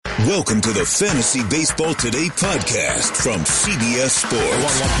Welcome to the Fantasy Baseball Today podcast from CBS Sports.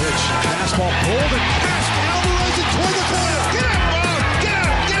 1-1 pitch. Fastball pulled and passed. Alvarez and toward the corner. Get out, ball. Get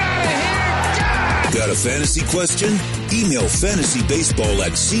out of here. Got a fantasy question? Email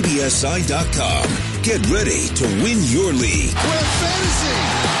fantasybaseball@cbsi.com. Get ready to win your league. Where fantasy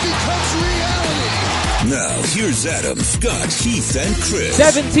becomes reality. Now, here's Adam, Scott, Heath, and Chris.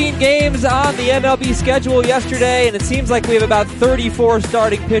 17 games on the MLB schedule yesterday, and it seems like we have about 34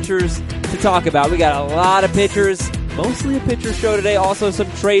 starting pitchers to talk about. We got a lot of pitchers, mostly a pitcher show today. Also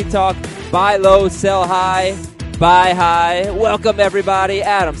some trade talk. Buy low, sell high, buy high. Welcome, everybody.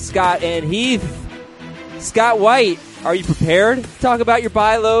 Adam, Scott, and Heath. Scott White, are you prepared to talk about your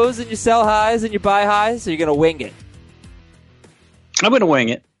buy lows and your sell highs and your buy highs? Or are you going to wing it? I'm going to wing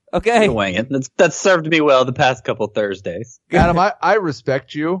it. Okay. I'm going to wing it. That's served me well the past couple Thursdays. Adam, I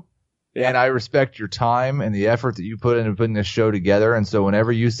respect you, and I respect your time and the effort that you put into putting this show together. And so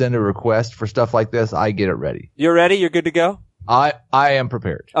whenever you send a request for stuff like this, I get it ready. You're ready? You're good to go? I am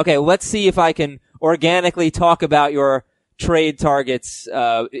prepared. Okay, let's see if I can organically talk about your trade targets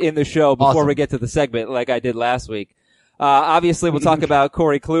in the show before we get to the segment like I did last week. Obviously, we'll talk about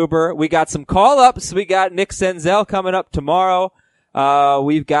Corey Kluber. We got some call-ups. We got Nick Senzel coming up tomorrow.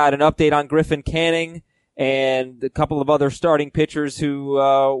 We've got an update on Griffin Canning and a couple of other starting pitchers who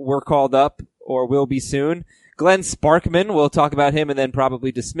were called up or will be soon. Glenn Sparkman, we'll talk about him and then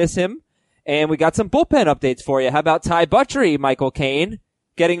probably dismiss him. And we got some bullpen updates for you. How about Ty Buttrey, Michael Caine,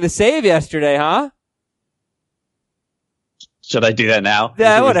 getting the save yesterday, huh? Should I do that now?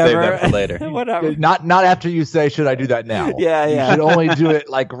 Yeah, Or should we whatever. Save that for later. Whatever. Not after you say, should I do that now? Yeah. You should only do it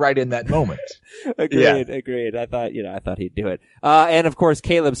like right in that moment. Agreed. I thought he'd do it. And of course,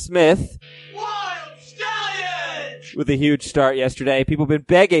 Caleb Smith. Wild Stallions! With a huge start yesterday. People have been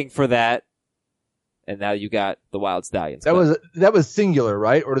begging for that. And now you got the Wild Stallions. That was singular,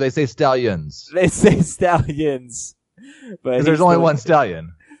 right? Or do they say stallions? They say Stallions. But Because there's only one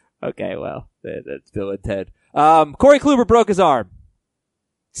stallion. Okay, well, that's Bill and Ted. Corey Kluber broke his arm.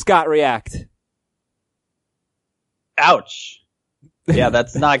 Scott, react. Ouch. Yeah,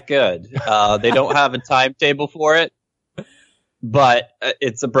 that's not good. They don't have a timetable for it, but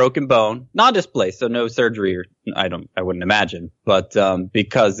it's a broken bone, non-displaced, so no surgery. Or I wouldn't imagine, but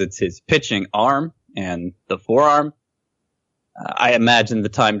because it's his pitching arm and the forearm, I imagine the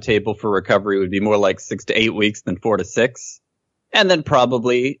timetable for recovery would be more like 6 to 8 weeks than 4 to 6. And then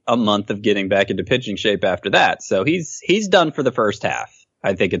probably a month of getting back into pitching shape after that. So he's done for the first half.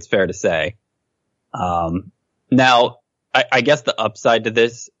 I think it's fair to say. Now, I guess the upside to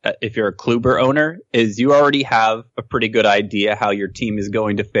this, if you're a Kluber owner, is you already have a pretty good idea how your team is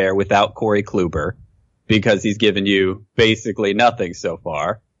going to fare without Corey Kluber because he's given you basically nothing so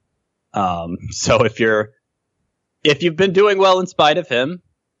far. So if you've been doing well in spite of him,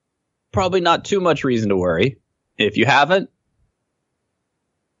 probably not too much reason to worry. If you haven't,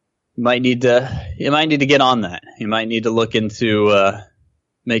 you might need to get on that. You might need to look into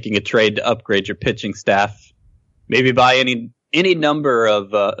making a trade to upgrade your pitching staff. Maybe buy any number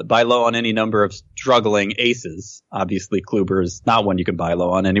of buy low on any number of struggling aces. Obviously, Kluber is not one you can buy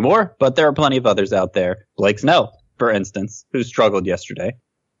low on anymore, but there are plenty of others out there. Blake Snell, for instance, who struggled yesterday.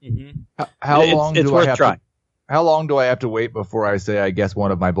 Mm-hmm. How long it's worth trying. How long do I have to wait before I say I guess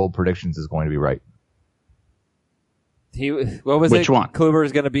one of my bold predictions is going to be right? Which one? Kluber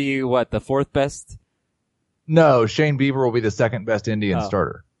is going to be what, the fourth best? No, Shane Bieber will be the second best Indian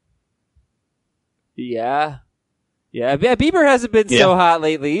starter. Yeah. Bieber hasn't been so hot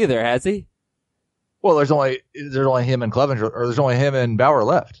lately either, has he? Well, there's only him and Clevenger, or there's only him and Bauer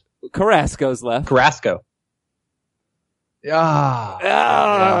left. Carrasco's left. Carrasco.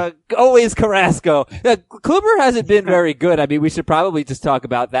 Always Carrasco. Kluber hasn't been very good. I mean, we should probably just talk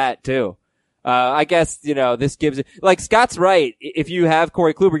about that too. I guess, this gives it, like Scott's right. If you have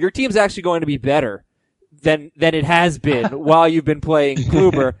Corey Kluber, your team's actually going to be better than it has been while you've been playing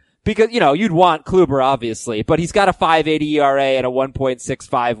Kluber. Because, you'd want Kluber, obviously, but he's got a 5.80 ERA and a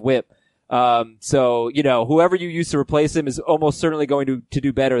 1.65 whip. So, whoever you use to replace him is almost certainly going to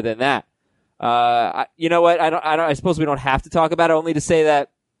do better than that. You know what? I suppose we don't have to talk about it, only to say that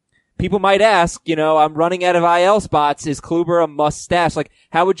people might ask, I'm running out of IL spots. Is Kluber a must stash? Like,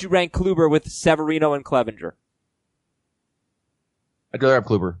 how would you rank Kluber with Severino and Clevenger? I'd rather have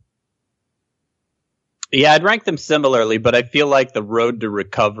Kluber. Yeah, I'd rank them similarly, but I feel like the road to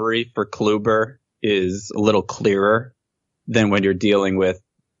recovery for Kluber is a little clearer than when you're dealing with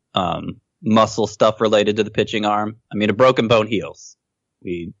muscle stuff related to the pitching arm. I mean, a broken bone heals.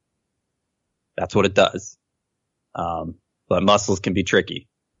 That's what it does. But muscles can be tricky.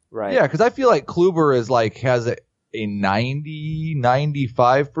 Right. Yeah, because I feel like Kluber is has a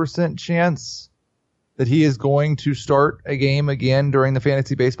 95% chance that he is going to start a game again during the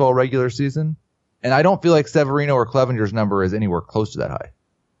fantasy baseball regular season. And I don't feel like Severino or Clevenger's number is anywhere close to that high.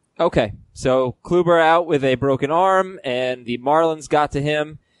 Okay, so Kluber out with a broken arm, and the Marlins got to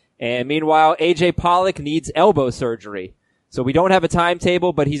him. And meanwhile, A.J. Pollock needs elbow surgery. So we don't have a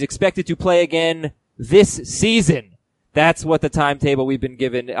timetable, but he's expected to play again this season. That's what the timetable we've been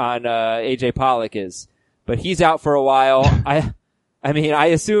given on A.J. Pollock is. But he's out for a while. I mean, I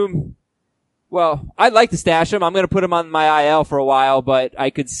assume... Well, I'd like to stash him. I'm going to put him on my IL for a while, but I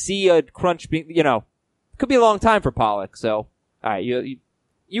could see a crunch being, could be a long time for Pollock. So, all right,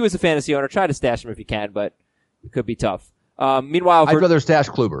 you as a fantasy owner, try to stash him if you can, but it could be tough. Meanwhile, I'd rather stash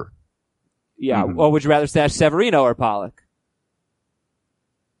Kluber. Yeah. Mm-hmm. Well, would you rather stash Severino or Pollock?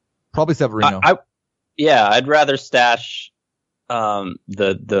 Probably Severino. I'd rather stash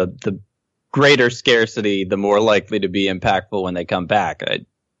the greater scarcity, the more likely to be impactful when they come back.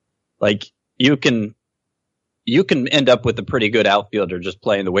 You can end up with a pretty good outfielder just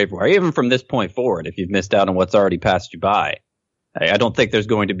playing the waiver wire, even from this point forward, if you've missed out on what's already passed you by. I don't think there's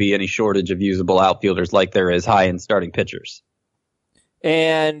going to be any shortage of usable outfielders like there is high-end starting pitchers.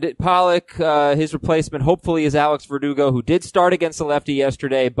 And Pollock, his replacement hopefully is Alex Verdugo, who did start against the lefty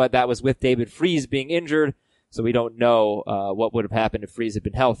yesterday, but that was with David Freese being injured, so we don't know what would have happened if Freese had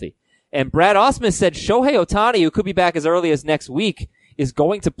been healthy. And Brad Ausmus said Shohei Ohtani, who could be back as early as next week, is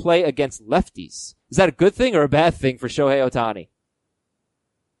going to play against lefties. Is that a good thing or a bad thing for Shohei Ohtani?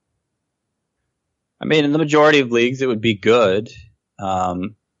 I mean, in the majority of leagues, it would be good. I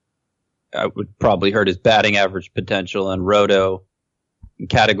would probably hurt his batting average potential in roto, in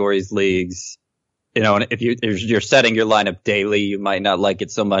categories leagues. And if you're setting your lineup daily, you might not like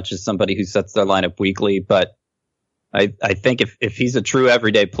it so much as somebody who sets their lineup weekly. But I think if he's a true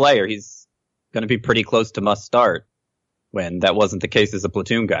everyday player, he's going to be pretty close to must start, when that wasn't the case as a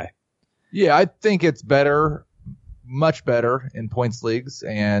platoon guy. Yeah, I think it's better, much better in points leagues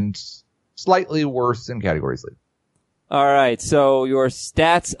and slightly worse in categories league. All right, so your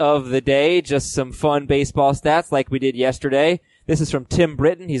stats of the day, just some fun baseball stats like we did yesterday. This is from Tim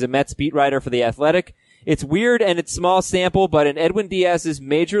Britton. He's a Mets beat writer for The Athletic. It's weird and it's small sample, but in Edwin Diaz's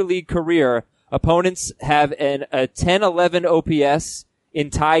major league career, opponents have a 10-11 OPS in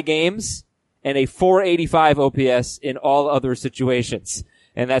tie games and a 485 OPS in all other situations.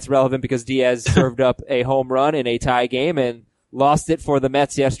 And that's relevant because Diaz served up a home run in a tie game and lost it for the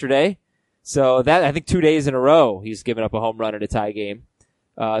Mets yesterday. So that, I think 2 days in a row, he's given up a home run in a tie game.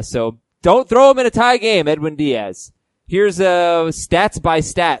 So don't throw him in a tie game, Edwin Diaz. Here's stats by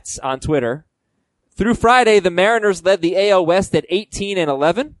stats on Twitter. Through Friday, the Mariners led the AL West at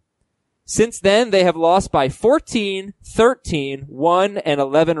 18-11. Since then, they have lost by 14, 13, 1, and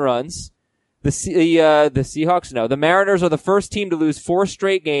 11 runs. The Seahawks, no. The Mariners are the first team to lose 4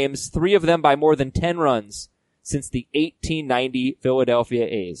 straight games, 3 of them by more than 10 runs, since the 1890 Philadelphia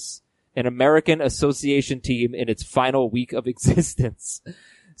A's, an American Association team in its final week of existence.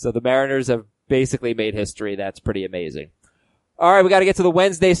 So the Mariners have basically made history. That's pretty amazing. All right, we got to get to the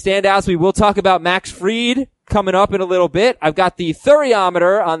Wednesday standouts. We will talk about Max Fried coming up in a little bit. I've got the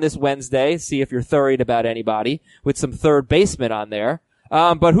Thurryometer on this Wednesday. See if you're thurried about anybody, with some third basemen on there.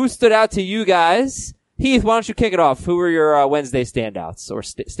 But who stood out to you guys? Heath, why don't you kick it off? Who were your Wednesday standouts or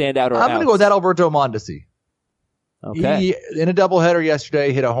standout or I'm going to go with Adalberto Mondesi. Okay. He, in a doubleheader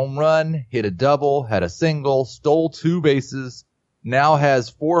yesterday, hit a home run, hit a double, had a single, stole 2 bases, now has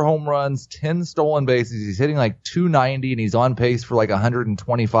 4 home runs, 10 stolen bases. He's hitting like 290 and he's on pace for like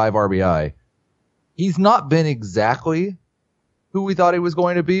 125 RBI. He's not been exactly who we thought he was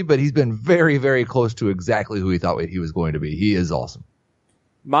going to be, but he's been very, very close to exactly who we thought he was going to be. He is awesome.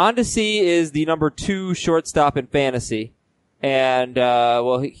 Mondesi is the number 2 shortstop in fantasy. And,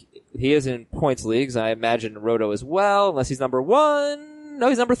 he is in points leagues. I imagine Roto as well, unless he's number 1. No,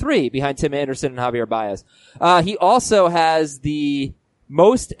 he's number 3 behind Tim Anderson and Javier Baez. He also has the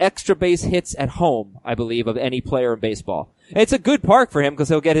most extra base hits at home, I believe, of any player in baseball. And it's a good park for him because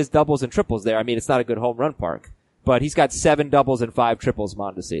he'll get his doubles and triples there. I mean, it's not a good home run park, but he's got 7 doubles and 5 triples,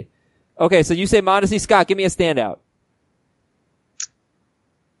 Mondesi. Okay, so you say Mondesi. Scott, give me a standout.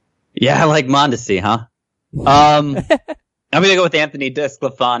 Yeah, I like Mondesi, huh? I'm going to go with Anthony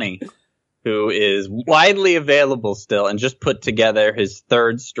DeSclafani, who is widely available still and just put together his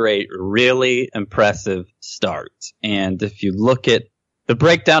 3rd straight really impressive start. And if you look at the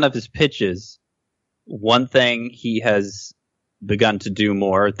breakdown of his pitches, one thing he has begun to do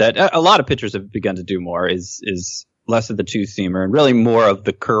more, that a lot of pitchers have begun to do more, is less of the 2-seamer and really more of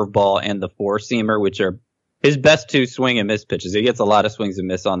the curveball and the 4-seamer, which are his best 2 swing and miss pitches. He gets a lot of swings and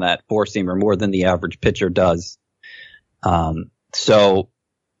miss on that 4-seamer, more than the average pitcher does. So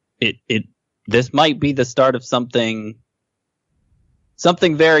this might be the start of something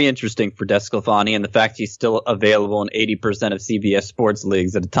very interesting for DeSclafani, and the fact he's still available in 80% of CBS sports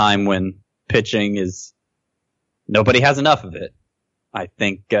leagues at a time when pitching is nobody has enough of it. I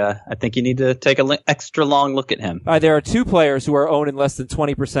think you need to take an extra long look at him. There are two players who are owned in less than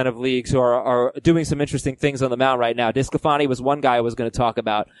 20% of leagues who are doing some interesting things on the mound right now. DeSclafani was one guy I was going to talk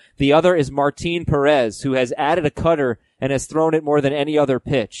about. The other is Martin Perez, who has added a cutter and has thrown it more than any other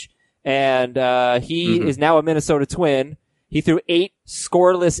pitch. And he is now a Minnesota Twin. He threw 8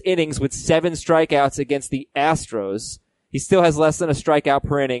 scoreless innings with 7 strikeouts against the Astros. He still has less than a strikeout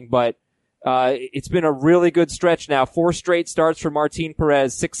per inning, but it's been a really good stretch now. 4 straight starts for Martin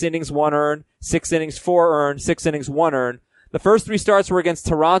Perez. 6 innings, 1 earned. 6 innings, 4 earned. 6 innings, 1 earned. The first 3 starts were against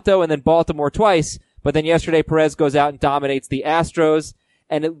Toronto and then Baltimore twice, but then yesterday Perez goes out and dominates the Astros.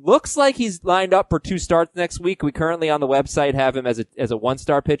 And it looks like he's lined up for 2 starts next week. We currently on the website have him as a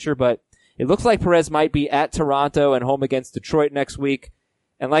 1-star pitcher, but it looks like Perez might be at Toronto and home against Detroit next week.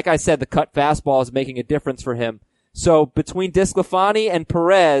 And like I said, the cut fastball is making a difference for him. So between DeSclafani and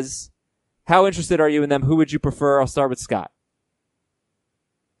Perez, how interested are you in them? Who would you prefer? I'll start with Scott.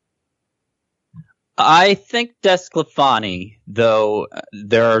 I think DeSclafani, though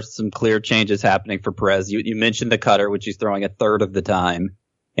there are some clear changes happening for Perez. You mentioned the cutter, which he's throwing a third of the time.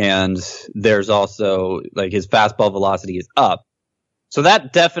 And there's also, like, his fastball velocity is up. So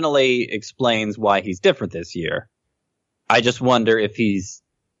that definitely explains why he's different this year. I just wonder if he's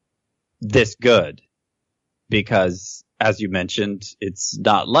this good. Because, as you mentioned, it's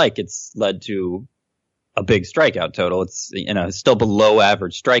not like it's led to a big strikeout total. It's, still below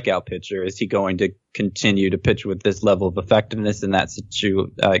average strikeout pitcher. Is he going to continue to pitch with this level of effectiveness in that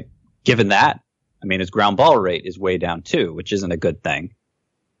situation? Given that, I mean, his ground ball rate is way down too, which isn't a good thing.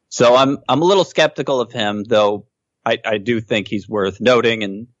 So I'm a little skeptical of him, though I do think he's worth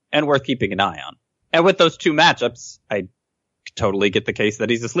noting and worth keeping an eye on. And with those 2 matchups, I totally get the case that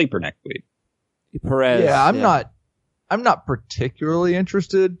he's a sleeper next week. Perez. Yeah, I'm not particularly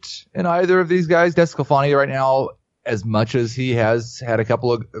interested in either of these guys. DeSclafani right now, as much as he has had a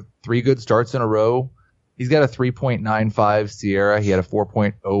couple of 3 good starts in a row, he's got a 3.95 Sierra. He had a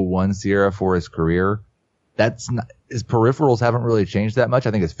 4.01 Sierra for his career. His peripherals haven't really changed that much.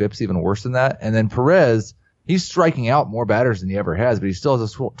 I think his FIP's even worse than that. And then Perez, he's striking out more batters than he ever has, but he still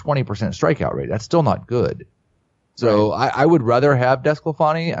has a 20% strikeout rate. That's still not good. So right. I would rather have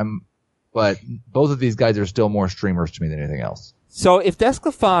DeSclafani. But both of these guys are still more streamers to me than anything else. So if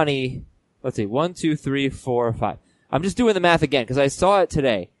DeSclafani, let's see, 1, 2, 3, 4, 5. I'm just doing the math again because I saw it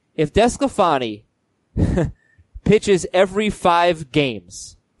today. If DeSclafani pitches every 5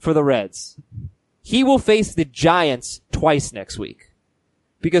 games for the Reds, he will face the Giants twice next week.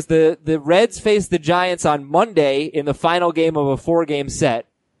 Because the Reds face the Giants on Monday in the final game of a 4-game set,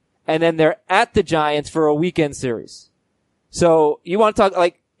 and then they're at the Giants for a weekend series. So you want to talk,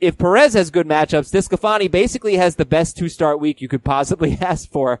 like, if Perez has good matchups, DeSclafani basically has the best 2-start week you could possibly ask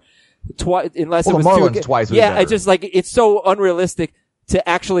for. Unless it was the Marlins twice. Yeah, it's just like, it's so unrealistic to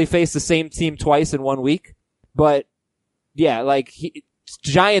actually face the same team twice in 1 week. But yeah, like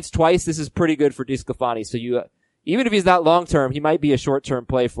Giants twice, this is pretty good for DeSclafani. So even if he's not long term, he might be a short term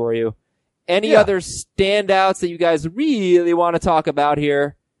play for you. Any other standouts that you guys really want to talk about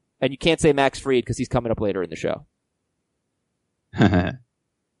here? And you can't say Max Fried because he's coming up later in the show.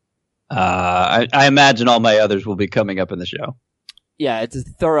 I imagine all my others will be coming up in the show. Yeah, it's a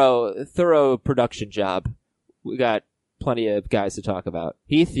thorough production job. We got plenty of guys to talk about.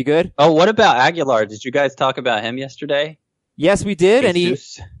 Heath, you good? Oh, what about Aguilar? Did you guys talk about him yesterday? Yes, we did, and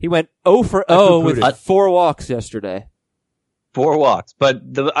he went 0 for 0 with 4 walks yesterday. 4 walks, but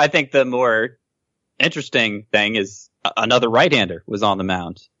I think the more interesting thing is another right-hander was on the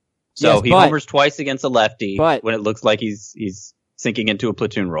mound. So yes, he homers twice against a lefty when it looks like he's sinking into a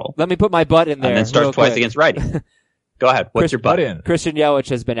platoon role. Let me put my butt in there. And then starts twice against righty. Go ahead. What's your butt in? Christian Yelich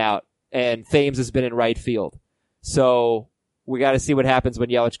has been out, and Thames has been in right field. So we got to see what happens when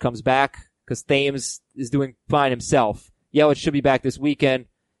Yelich comes back, because Thames is doing fine himself. Yelich should be back this weekend,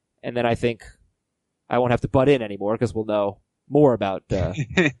 and then I think I won't have to butt in anymore because we'll know more about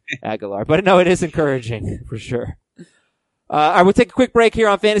Aguilar. But no, it is encouraging for sure. I will take a quick break here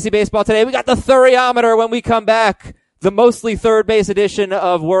on Fantasy Baseball today. We got the Thuriometer when we come back. The mostly third base edition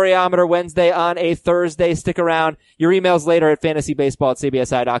of Worryometer Wednesday on a Thursday. Stick around. Your emails later at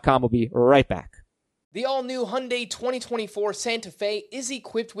fantasybaseball@cbsi.com. We'll be right back. The all-new Hyundai 2024 Santa Fe is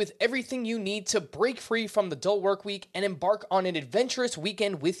equipped with everything you need to break free from the dull work week and embark on an adventurous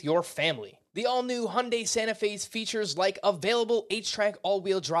weekend with your family. The all-new Hyundai Santa Fe's features like available H-Track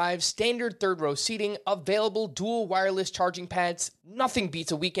all-wheel drive, standard third-row seating, available dual wireless charging pads. Nothing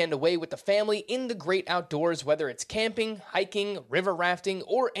beats a weekend away with the family in the great outdoors, whether it's camping, hiking, river rafting,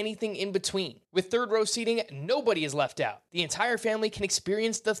 or anything in between. With third-row seating, nobody is left out. The entire family can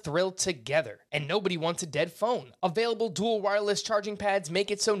experience the thrill together, and nobody wants a dead phone. Available dual wireless charging pads make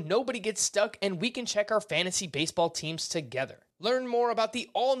it so nobody gets stuck, and we can check our fantasy baseball teams together. Learn more about the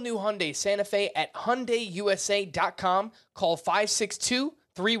all-new Hyundai Santa Fe at HyundaiUSA.com. Call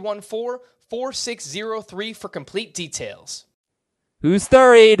 562-314-4603 for complete details. Who's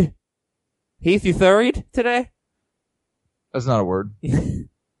thirried? Heath, you thirried today? That's not a word.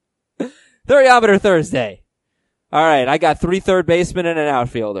 Thirryometer Thursday. All right, I got 3 third basemen and an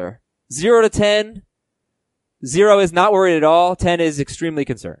outfielder. 0 to 10. 0 is not worried at all. 10 is extremely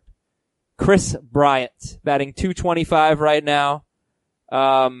concerned. Chris Bryant, batting .225 right now.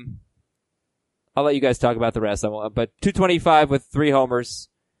 I'll let you guys talk about the rest. But .225 with 3 homers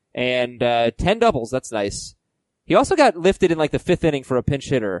and 10 doubles. That's nice. He also got lifted in like the 5th inning for a pinch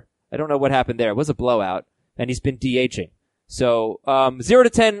hitter. I don't know what happened there. It was a blowout, and he's been DHing. So 0 to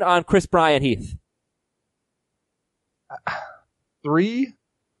 10 on Chris Bryant, Heath. 3.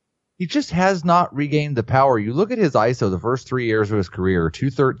 He just has not regained the power. You look at his ISO the first 3 years of his career,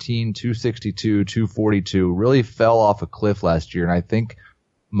 213, 262, 242, really fell off a cliff last year, and I think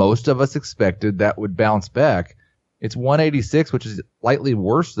most of us expected that would bounce back. It's 186, which is slightly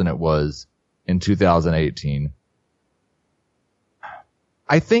worse than it was in 2018.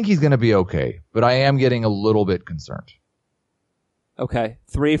 I think he's going to be okay, but I am getting a little bit concerned. Okay,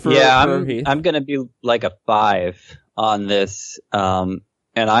 3 for Heath. I'm going to be like a 5 on this, and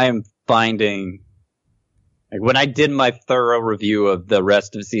I am finding, like, when I did my thorough review of the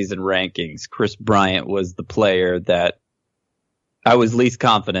rest of season rankings, Chris Bryant was the player that I was least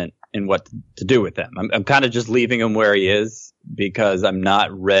confident in what to do with him. I'm kind of just leaving him where he is because I'm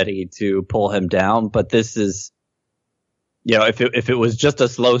not ready to pull him down. But this is, if it was just a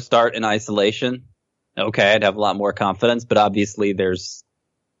slow start in isolation, okay, I'd have a lot more confidence. But obviously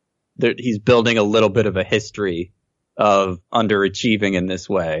he's building a little bit of a history of underachieving in this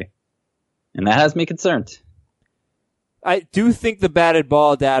way. And that has me concerned. I do think the batted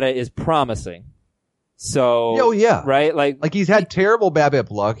ball data is promising. So, oh yeah, right? Like he's had terrible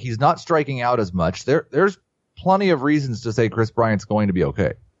BABIP luck. He's not striking out as much. There's plenty of reasons to say Chris Bryant's going to be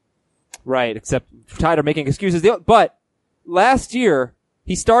okay. Right, except tired of making excuses. But last year,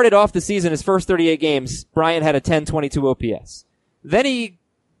 he started off the season, his first 38 games, Bryant had a 10.22 OPS. Then he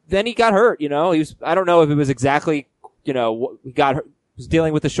got hurt, He was, I don't know if it was exactly, he got hurt. Was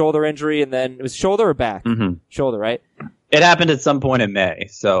dealing with the shoulder injury, and then it was shoulder or back? Mm-hmm. Shoulder, right? It happened at some point in May,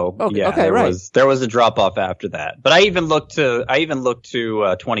 so there was a drop off after that. But I even looked to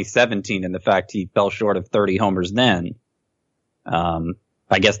 2017 and the fact he fell short of 30 homers then.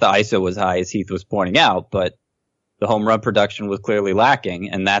 I guess the ISO was high, as Heath was pointing out, but the home run production was clearly lacking,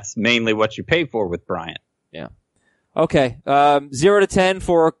 and that's mainly what you pay for with Bryant. Yeah. Okay. 0 to 10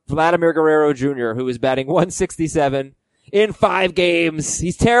 for Vladimir Guerrero Jr., who is batting .167. In 5 games.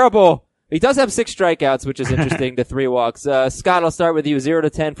 He's terrible. He does have 6 strikeouts, which is interesting, to 3 walks. Scott, I'll start with you. 0 to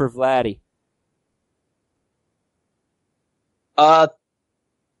 10 for Vladdy. I'll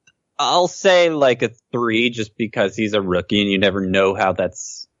say like a 3 just because he's a rookie and you never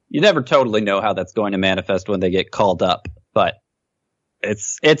totally know how that's going to manifest when they get called up. But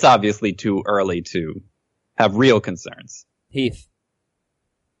it's obviously too early to have real concerns. Heath.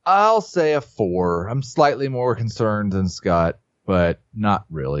 I'll say a 4. I'm slightly more concerned than Scott, but not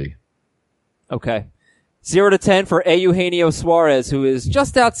really. Okay. 0 to 10 for Eugenio Suarez, who is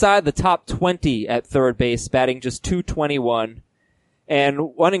just outside the top 20 at third base, batting just .221.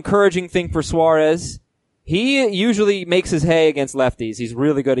 And one encouraging thing for Suarez, he usually makes his hay against lefties. He's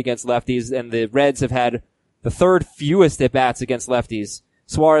really good against lefties, and the Reds have had the 3rd fewest at-bats against lefties.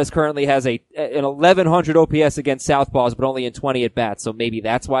 Suarez currently has an 1100 OPS against southpaws, but only in 20 at-bats, so maybe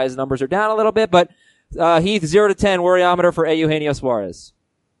that's why his numbers are down a little bit. But Heath, 0 to 10 worryometer for Eugenio Suarez.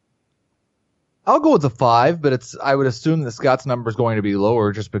 I'll go with a 5, but I would assume that Scott's number is going to be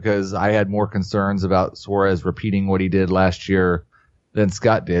lower just because I had more concerns about Suarez repeating what he did last year than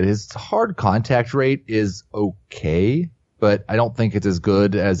Scott did. His hard contact rate is okay, but I don't think it's as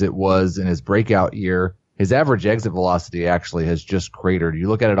good as it was in his breakout year. His average exit velocity actually has just cratered. You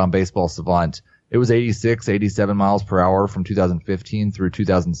look at it on Baseball Savant, it was 86, 87 miles per hour from 2015 through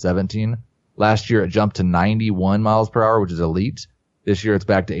 2017. Last year it jumped to 91 miles per hour, which is elite. This year it's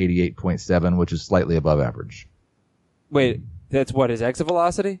back to 88.7, which is slightly above average. Wait, that's what, his exit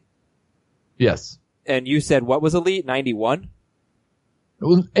velocity? Yes. And you said what was elite? 91?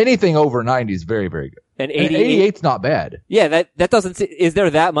 Anything over 90 is very, very good. And 88's not bad. Yeah, that doesn't. Is there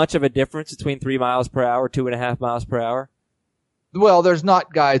that much of a difference between 3 miles per hour, 2.5 miles per hour? Well, there's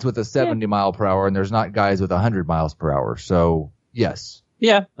not guys with a 70 mile per hour, and there's not guys with 100 miles per hour. So yes.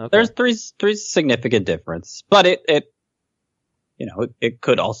 Yeah, Okay. there's three significant difference, but it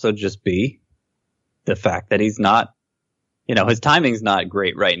could also just be the fact that he's not, his timing's not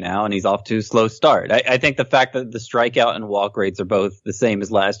great right now, and he's off to a slow start. I think the fact that the strikeout and walk rates are both the same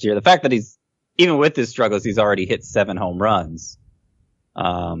as last year, the fact that even with his struggles, he's already hit 7 home runs.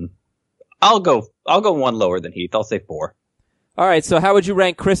 I'll go one lower than Heath. I'll say 4. All right. So how would you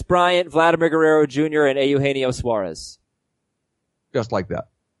rank Chris Bryant, Vladimir Guerrero Jr., and Eugenio Suarez? Just like that.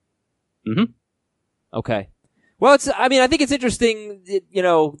 Mm-hmm. Okay. Well, I think it's interesting,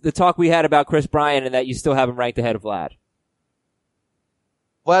 the talk we had about Chris Bryant and that you still have him ranked ahead of Vlad.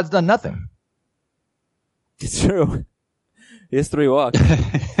 Vlad's done nothing. It's true. He has 3 walks.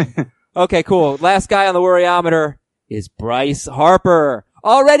 Okay, cool. Last guy on the worryometer is Bryce Harper.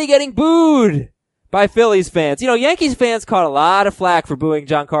 Already getting booed by Phillies fans. Yankees fans caught a lot of flack for booing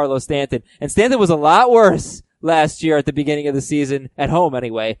Giancarlo Stanton. And Stanton was a lot worse last year at the beginning of the season, at home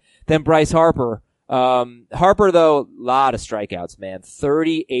anyway, than Bryce Harper. Harper, though, a lot of strikeouts, man.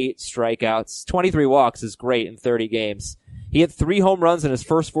 38 strikeouts. 23 walks is great in 30 games. He had 3 home runs in his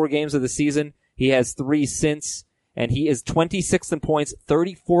first 4 games of the season. He has 3 since, and he is 26th in points,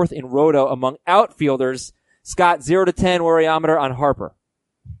 34th in roto among outfielders. Scott, 0 to 10 worryometer on Harper.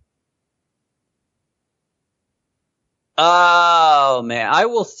 Oh man, I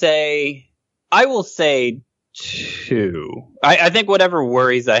will say 2. I think whatever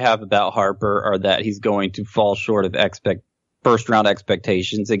worries I have about Harper are that he's going to fall short of first round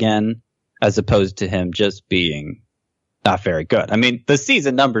expectations again, as opposed to him just being not very good. I mean, the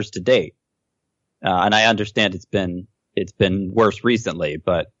season numbers to date, and I understand it's been worse recently,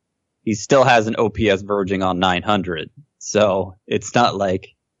 but he still has an OPS verging on 900. So it's not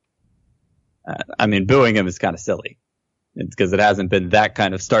like, booing him is kind of silly. It's because it hasn't been that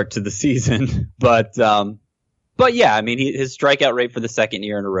kind of start to the season. But yeah, his strikeout rate for the second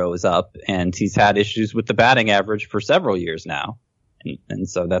year in a row is up, and he's had issues with the batting average for several years now. And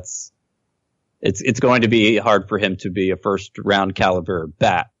so it's going to be hard for him to be a first round caliber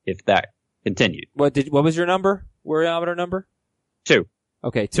bat if that continued. What was your number? Worryometer number? 2.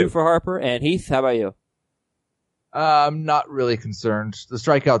 Okay, 2 for Harper. And Heath, how about you? I'm not really concerned. The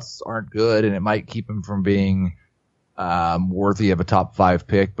strikeouts aren't good, and it might keep him from being worthy of a top 5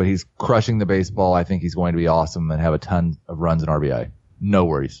 pick, but he's crushing the baseball. I think he's going to be awesome and have a ton of runs and RBI. No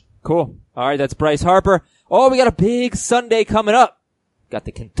worries. Cool. All right, that's Bryce Harper. Oh, we got a big Sunday coming up. Got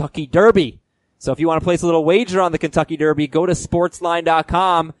the Kentucky Derby. So if you want to place a little wager on the Kentucky Derby, go to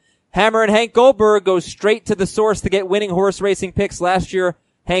sportsline.com. Hammer and Hank Goldberg go straight to the source to get winning horse racing picks. Last year,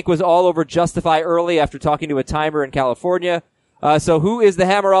 Hank was all over Justify early after talking to a timer in California. So who is the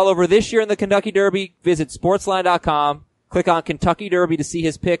hammer all over this year in the Kentucky Derby? Visit sportsline.com, click on Kentucky Derby to see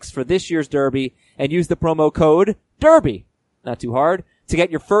his picks for this year's Derby, and use the promo code DERBY, not too hard, to get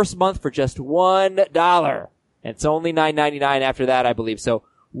your first month for just $1. And it's only $9.99 after that, I believe. So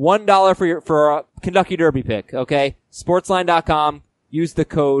 $1 for a Kentucky Derby pick, okay? Sportsline.com, use the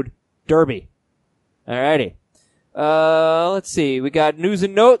code DERBY. Alrighty. Let's see. We got news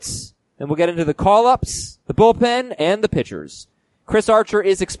and notes, and we'll get into the call-ups, the bullpen, and the pitchers. Chris Archer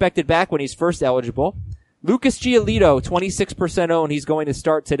is expected back when he's first eligible. Lucas Giolito, 26% owned. He's going to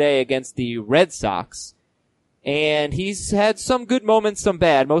start today against the Red Sox. And he's had some good moments, some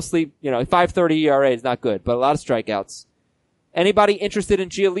bad. Mostly, 5.30 ERA is not good, but a lot of strikeouts. Anybody interested in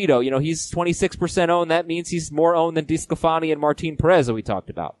Giolito? He's 26% owned. That means he's more owned than DeSclafani and Martin Perez that we talked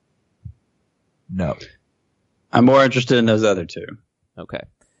about. No. I'm more interested in those other 2. Okay.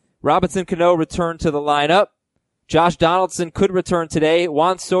 Robinson Cano returned to the lineup. Josh Donaldson could return today.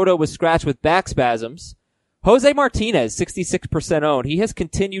 Juan Soto was scratched with back spasms. Jose Martinez, 66% owned. He has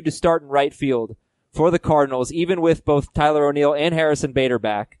continued to start in right field for the Cardinals, even with both Tyler O'Neill and Harrison Bader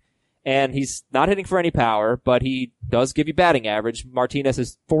back. And he's not hitting for any power, but he does give you batting average. Martinez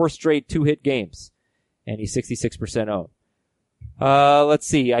has 4 straight 2-hit games, and he's 66% owned. Let's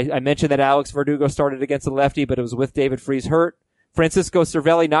see. I mentioned that Alex Verdugo started against the lefty, but it was with David Freese hurt. Francisco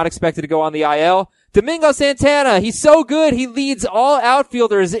Cervelli not expected to go on the IL. Domingo Santana, he's so good. He leads all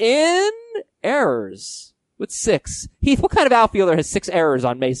outfielders in errors with 6. Heath, what kind of outfielder has 6 errors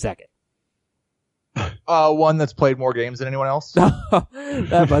on May 2nd? One that's played more games than anyone else.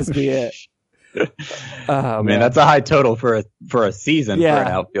 That must be it. I mean, that's a high total for a season for an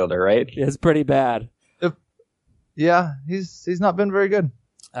outfielder, right? It's pretty bad. Yeah, he's not been very good.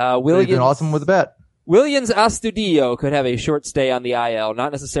 Williams, he's been awesome with the bat. Williams Astudillo could have a short stay on the IL.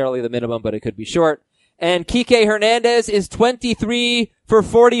 Not necessarily the minimum, but it could be short. And Kike Hernandez is 23 for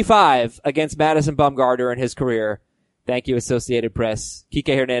 45 against Madison Bumgarner in his career. Thank you, Associated Press.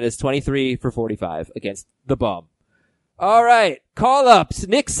 Kike Hernandez, 23 for 45 against the Bum. All right, call-ups.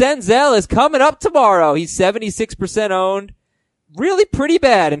 Nick Senzel is coming up tomorrow. He's 76% owned. Really pretty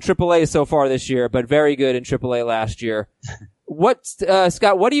bad in AAA so far this year, but very good in AAA last year.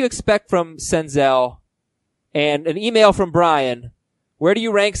 Scott, what do you expect from Senzel? And an email from Brian. Where do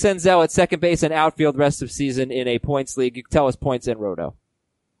you rank Senzel at second base and outfield rest of season in a points league? You can tell us points and roto.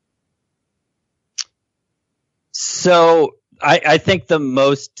 So I think the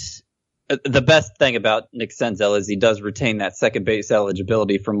best thing about Nick Senzel is he does retain that second base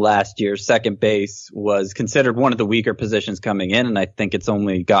eligibility from last year. Second base was considered one of the weaker positions coming in, and I think it's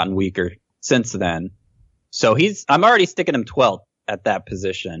only gotten weaker since then. So I'm already sticking him 12th at that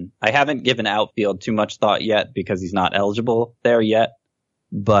position. I haven't given outfield too much thought yet because he's not eligible there yet.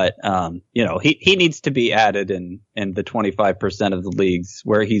 But, he needs to be added in the 25% of the leagues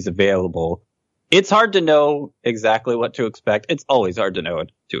where he's available. It's hard to know exactly what to expect. It's always hard to know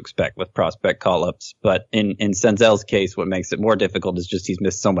what to expect with prospect call-ups. But in Senzel's case, what makes it more difficult is just he's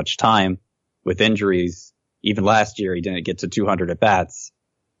missed so much time with injuries. Even last year, he didn't get to 200 at-bats.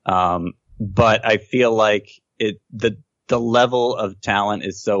 But I feel like the level of talent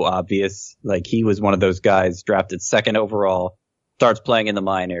is so obvious. Like, he was one of those guys drafted second overall, starts playing in the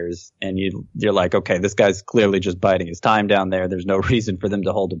minors, and you're like, okay, this guy's clearly just biding his time down there. There's no reason for them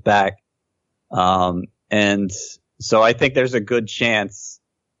to hold it back. And so I think there's a good chance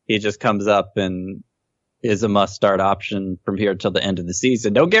he just comes up and is a must-start option from here till the end of the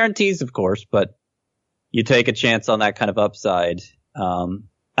season. No guarantees, of course, but you take a chance on that kind of upside.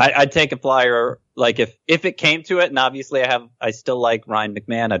 I'd take a flyer, like if it came to it, and obviously I still like Ryan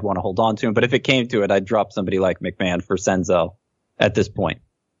McMahon. I'd want to hold on to him, but if it came to it, I'd drop somebody like McMahon for Senzel at this point.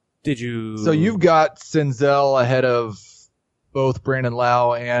 So you've got Senzel ahead of both Brandon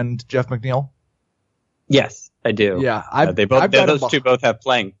Lau and Jeff McNeil? Yes, I do. Yeah, those two both have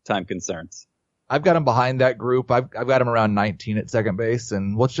playing time concerns. I've got him behind that group. I've got him around 19 at second base,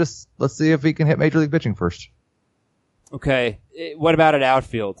 and let's see if he can hit Major League pitching first. Okay, what about at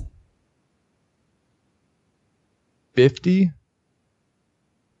outfield? 50.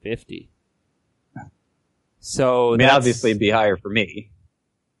 So obviously it'd be higher for me.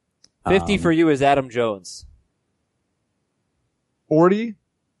 50 for you is Adam Jones. 40.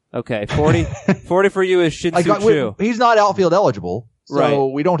 Okay, 40 for you is Shin-Soo Choo. He's not outfield eligible, so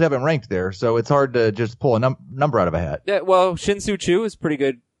right. We don't have him ranked there. So it's hard to just pull a number out of a hat. Yeah, well, Shin-Soo Choo is pretty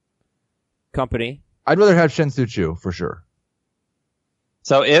good company. I'd rather have Shin-Soo Choo for sure.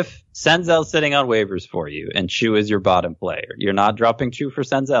 So if Senzel's sitting on waivers for you and Choo is your bottom player, you're not dropping Choo for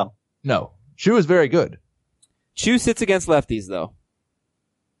Senzel? No. Choo is very good. Choo sits against lefties, though.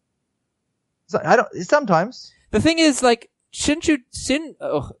 Sometimes. The thing is, like, Choo,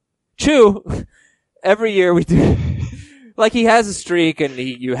 every year we do, like, he has a streak and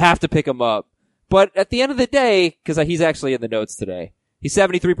you have to pick him up. But at the end of the day, because he's actually in the notes today, he's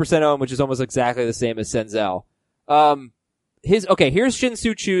 73% owned, which is almost exactly the same as Senzel. Here's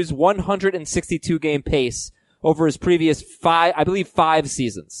Shin-Soo Choo's 162 game pace over his previous five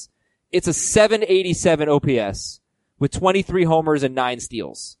seasons. It's a 787 OPS with 23 homers and 9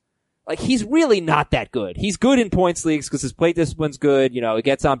 steals. Like, he's really not that good. He's good in points leagues because his plate discipline's good. You know, he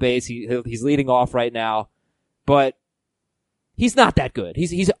gets on base. He's leading off right now, but he's not that good.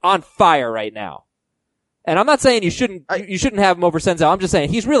 He's on fire right now. And I'm not saying you shouldn't have him over Senzel. I'm just saying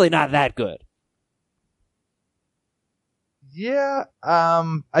he's really not that good. Yeah.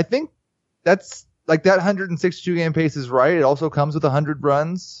 I think that's like that 162 game pace is right. It also comes with 100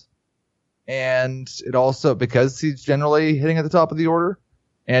 runs. And it also, because he's generally hitting at the top of the order,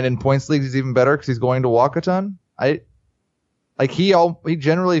 and in points leagues he's even better because he's going to walk a ton. He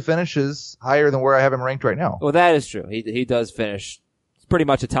generally finishes higher than where I have him ranked right now. Well, that is true. He does finish pretty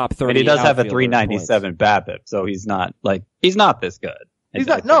much a top 30. But he does have a 397 BABIP, so he's not this good. He's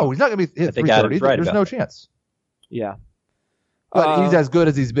not going to be hit 330. There's no chance. Yeah. But he's as good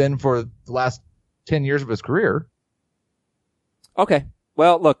as he's been for the last 10 years of his career. Okay.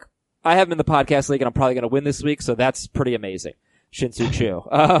 Well, look, I have him in the podcast league, and I'm probably going to win this week, so that's pretty amazing. Shin-Soo Choo.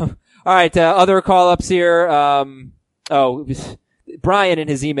 All right, other call-ups here. Brian in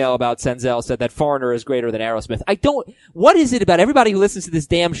his email about Senzel said that Foreigner is greater than Aerosmith. What is it about everybody who listens to this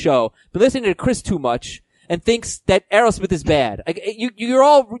damn show, been listening to Chris too much, and thinks that Aerosmith is bad?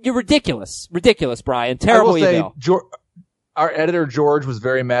 You're ridiculous. Ridiculous, Brian. Terrible email. Our editor, George, was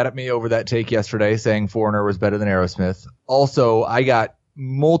very mad at me over that take yesterday, saying Foreigner was better than Aerosmith. Also, I got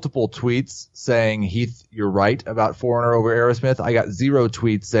multiple tweets saying, Heath, you're right about Foreigner over Aerosmith. I got 0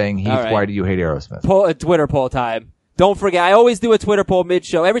 tweets saying, Heath, right. Why do you hate Aerosmith? Twitter poll time. Don't forget, I always do a Twitter poll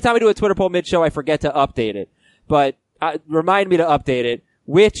mid-show. Every time I do a Twitter poll mid-show, I forget to update it. But remind me to update it.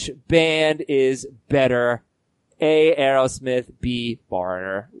 Which band is better? A, Aerosmith, B,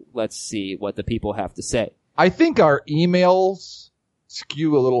 Foreigner. Let's see what the people have to say. I think our emails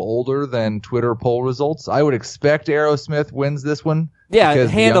skew a little older than Twitter poll results. I would expect Aerosmith wins this one. Yeah, because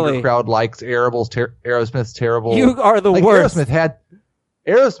handily. the younger crowd likes Aerosmith's terrible. You are the worst.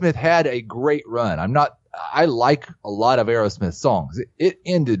 Aerosmith had a great run. I like a lot of Aerosmith songs. It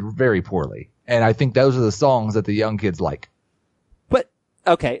ended very poorly. And I think those are the songs that the young kids like. But,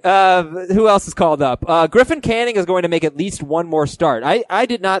 okay, who else is called up? Griffin Canning is going to make at least one more start. I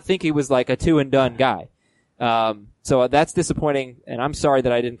did not think he was like a 2-and-done guy. So that's disappointing, and I'm sorry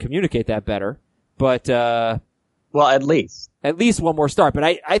that I didn't communicate that better. But, well, at least one more start. But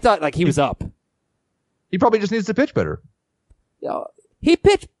I thought like he was up. He probably just needs to pitch better. He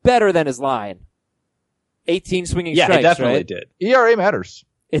pitched better than his line. 18 swinging strikes, yeah, he definitely right? did. ERA matters.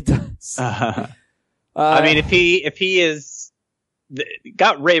 It does. I mean, if he is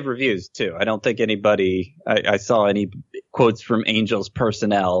got rave reviews too. I don't think anybody I saw any quotes from Angels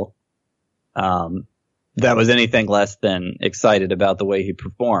personnel that was anything less than excited about the way he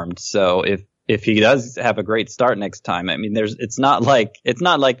performed. So if he does have a great start next time, I mean, it's not like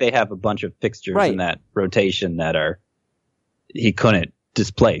they have a bunch of fixtures right. in that rotation that he couldn't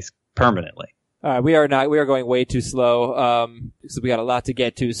displace permanently. All right, we are going way too slow. So we got a lot to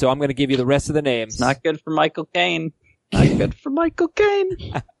get to. So I'm going to give you the rest of the names. Not good for Michael Caine. Not good for Michael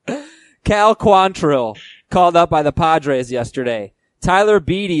Caine. Cal Quantrill called up by the Padres yesterday. Tyler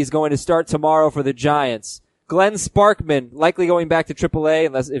Beede is going to start tomorrow for the Giants. Glenn Sparkman likely going back to AAA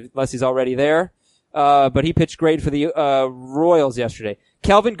unless he's already there. But he pitched great for the Royals yesterday.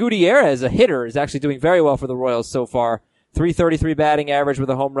 Kelvin Gutierrez, a hitter, is actually doing very well for the Royals so far. .333 batting average with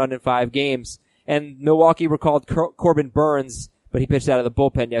a home run in 5 games. And Milwaukee recalled Corbin Burns, but he pitched out of the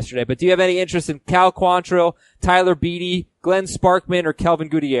bullpen yesterday. But do you have any interest in Cal Quantrill, Tyler Beede, Glenn Sparkman, or Kelvin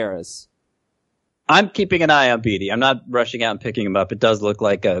Gutierrez? I'm keeping an eye on Beede. I'm not rushing out and picking him up. It does look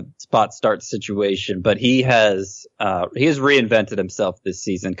like a spot start situation, but he has reinvented himself this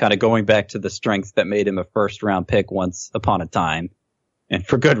season, kind of going back to the strengths that made him a first round pick once upon a time. And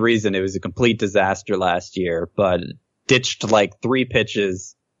for good reason. It was a complete disaster last year, but ditched like 3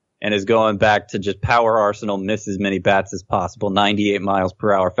 pitches and is going back to just power arsenal, miss as many bats as possible, 98 miles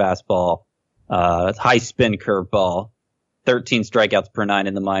per hour fastball, high spin curveball, 13 strikeouts per 9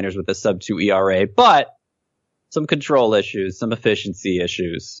 in the minors with a sub-2 ERA, but some control issues, some efficiency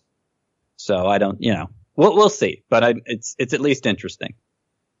issues. So I don't, we'll see, but it's at least interesting.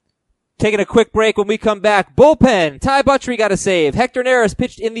 Taking a quick break. When we come back, bullpen. Ty Buttrey got a save. Hector Neris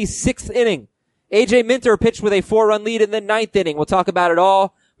pitched in the 6th inning. AJ Minter pitched with a 4-run lead in the 9th inning. We'll talk about it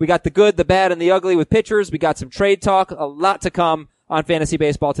all. We got the good, the bad, and the ugly with pitchers. We got some trade talk. A lot to come on Fantasy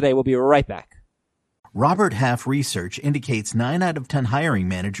Baseball today. We'll be right back. Robert Half research indicates 9 out of 10 hiring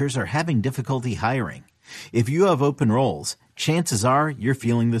managers are having difficulty hiring. If you have open roles, chances are you're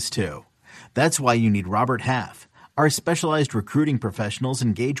feeling this too. That's why you need Robert Half. Our specialized recruiting professionals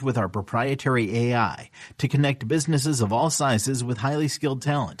engage with our proprietary AI to connect businesses of all sizes with highly skilled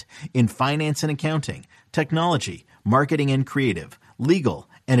talent in finance and accounting, technology, marketing and creative, legal,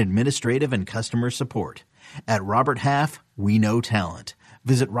 and administrative and customer support. At Robert Half, we know talent.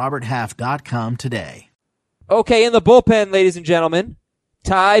 Visit roberthalf.com today. Okay, in the bullpen, ladies and gentlemen,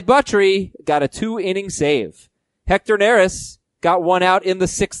 Ty Buttrey got a 2-inning save. Hector Neris got 1 out in the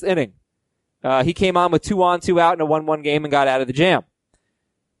 6th inning. He came on with 2 on, 2 out in a 1-1 game and got out of the jam.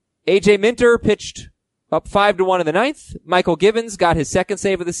 AJ Minter pitched up 5-1 in the 9th. Michael Givens got his 2nd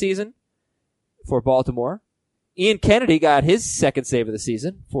save of the season for Baltimore. Ian Kennedy got his 2nd save of the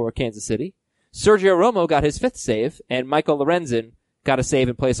season for Kansas City. Sergio Romo got his 5th save, and Michael Lorenzen got a save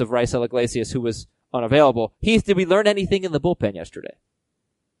in place of Raisel Iglesias, who was unavailable. Heath, did we learn anything in the bullpen yesterday?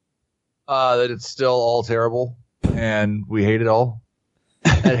 That it's still all terrible, and we hate it all.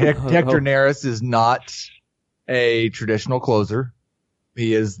 Hector Neris is not a traditional closer.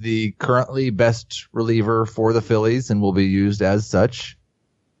 He is the currently best reliever for the Phillies and will be used as such.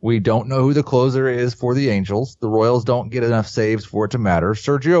 We don't know who the closer is for the Angels. The Royals don't get enough saves for it to matter.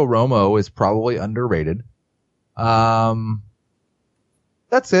 Sergio Romo is probably underrated.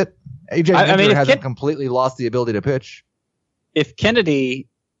 That's it. AJ Minter hasn't completely lost the ability to pitch. If Kennedy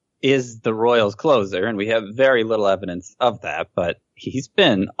is the Royals closer, and we have very little evidence of that, but he's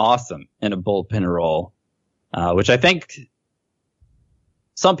been awesome in a bullpen role, which I think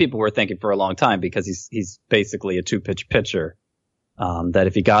some people were thinking for a long time because he's basically a 2-pitch pitcher. that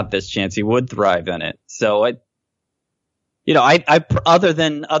if he got this chance, he would thrive in it. So I other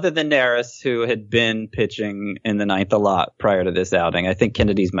than Neris, who had been pitching in the ninth a lot prior to this outing, I think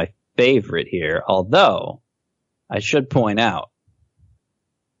Kennedy's my favorite here. Although I should point out,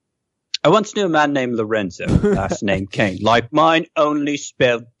 I once knew a man named Lorenzo, last name Kane, like mine, only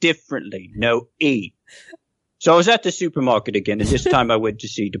spelled differently, no E. So I was at the supermarket again, and this time I went to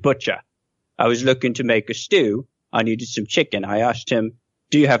see the butcher. I was looking to make a stew. I needed some chicken. I asked him,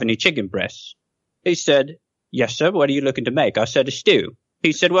 "Do you have any chicken breasts?" He said, "Yes, sir. What are you looking to make?" I said, "A stew."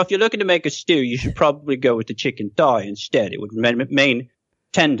 He said, "Well, if you're looking to make a stew, you should probably go with the chicken thigh instead. It would remain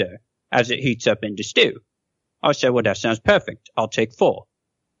tender as it heats up in the stew." I said, "Well, that sounds perfect. I'll take 4.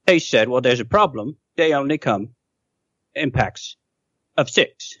 He said, "Well, there's a problem. They only come in packs of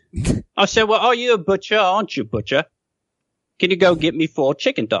 6. I said, "Well, are you a butcher? Aren't you, butcher? Can you go get me 4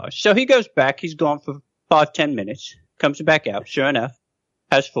 chicken thighs?" So he goes back. He's gone for 5-10 minutes. Comes back out. Sure enough,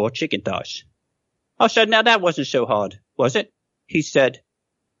 has 4 chicken thighs. I said, "Now that wasn't so hard, was it?" He said,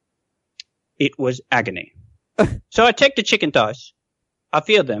 "It was agony." So I take the chicken thighs. I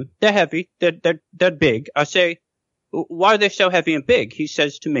feel them. They're heavy. They're big. I say, "Why are they so heavy and big?" He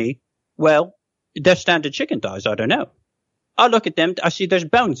says to me, "Well, they're standard chicken thighs. I don't know." I look at them. I see there's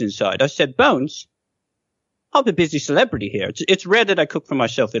bones inside. I said, "Bones? I'm a busy celebrity here. It's rare that I cook for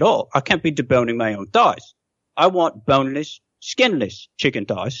myself at all. I can't be deboning my own thighs. I want boneless, skinless chicken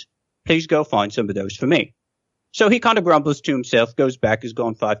thighs. Please go find some of those for me." So he kind of grumbles to himself, goes back, is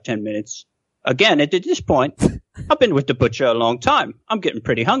gone 5-10 minutes. Again, at this point, I've been with the butcher a long time. I'm getting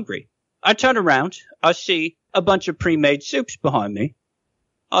pretty hungry. I turn around. I see a bunch of pre-made soups behind me.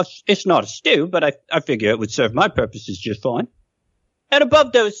 It's not a stew, but I figure it would serve my purposes just fine. And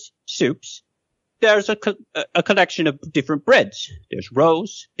above those soups, there's a collection of different breads. There's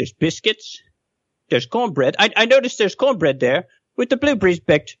rolls, there's biscuits, there's cornbread. I noticed there's cornbread there with the blueberries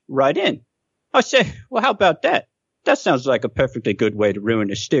baked right in. I say, "Well, how about that? That sounds like a perfectly good way to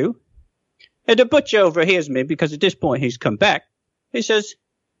ruin a stew." And the butcher overhears me because at this point he's come back. He says,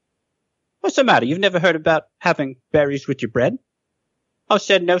 "What's the matter? You've never heard about having berries with your bread?" I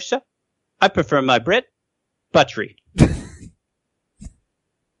said, "No, sir. I prefer my bread buttery."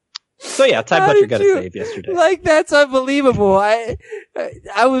 So yeah, Ty Butcher got a save yesterday. Like, that's unbelievable. I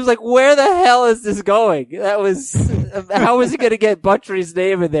was like, where the hell is this going? How is he going to get Butchery's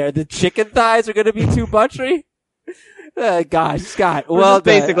name in there? The chicken thighs are going to be too buttery? Gosh, Scott. Well,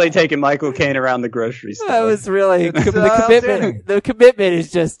 basically taking Michael Caine around the grocery store. That was really the commitment. The commitment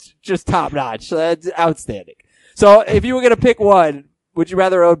is just top notch. That's outstanding. So, if you were going to pick one, would you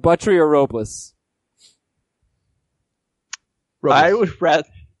rather own Butchery or Robles? I would rather.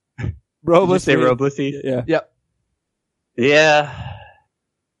 Robles. Did you say Robles? Yeah. Yep. Yeah.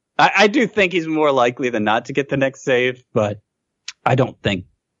 I do think he's more likely than not to get the next save, but I don't think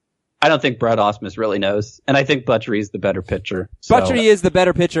Brett Ausmus really knows. And I think Butchery is the better pitcher. So. Butchery is the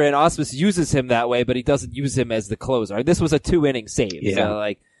better pitcher, and Ausmus uses him that way, but he doesn't use him as the closer. This was a 2-inning save.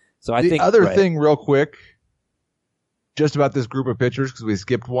 Yeah. So I the think. The other thing real quick, just about this group of pitchers, because we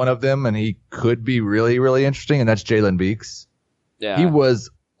skipped one of them, and he could be really, really interesting, and that's Jalen Beeks. Yeah. He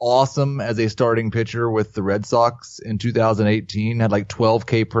was awesome as a starting pitcher with the Red Sox in 2018, had like 12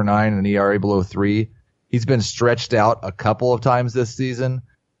 K per 9 and ERA below 3. He's been stretched out a couple of times this season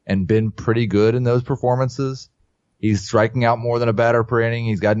and been pretty good in those performances. He's striking out more than a batter per inning.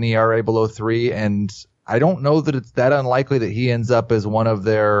 He's got an ERA below 3, and I don't know that it's that unlikely that he ends up as one of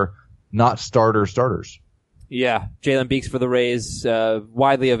their not starters. Yeah, Jalen Beeks for the Rays,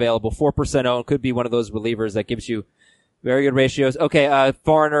 widely available, 4% owned, could be one of those relievers that gives you very good ratios. Okay,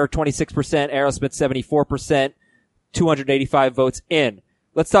 Foreigner, 26%, Aerosmith, 74%, 285 votes in.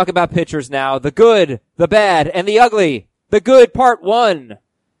 Let's talk about pitchers now. The good, the bad, and the ugly. The good, part 1.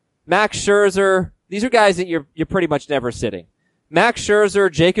 Max Scherzer. These are guys that you're pretty much never sitting. Max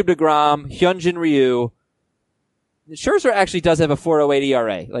Scherzer, Jacob deGrom, Hyunjin Ryu. Scherzer actually does have a 4.08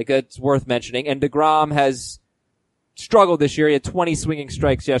 ERA. Like, it's worth mentioning. And deGrom has struggled this year. He had 20 swinging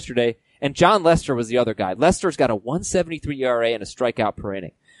strikes yesterday. And John Lester was the other guy. Lester's got a 1.73 ERA and a strikeout per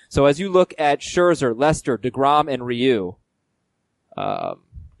inning. So as you look at Scherzer, Lester, deGrom, and Ryu, who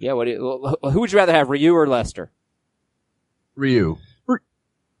would you rather have, Ryu or Lester? Ryu.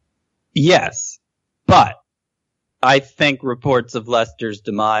 Yes, but I think reports of Lester's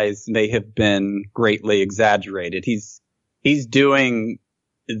demise may have been greatly exaggerated. He's doing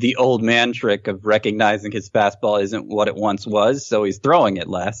the old man trick of recognizing his fastball isn't what it once was, so he's throwing it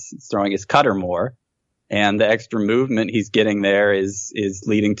less. He's throwing his cutter more, and the extra movement he's getting there is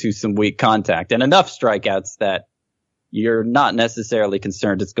leading to some weak contact and enough strikeouts that you're not necessarily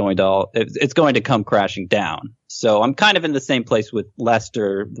concerned it's going to come crashing down. So I'm kind of in the same place with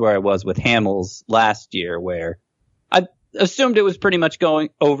Lester where I was with Hamels last year, where I assumed it was pretty much going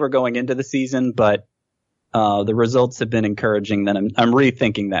into the season, but the results have been encouraging. Then I'm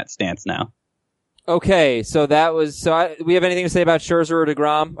rethinking that stance now. Okay, so we have anything to say about Scherzer or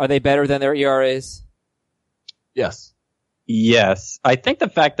DeGrom? Are they better than their ERAs? Yes. Yes. I think the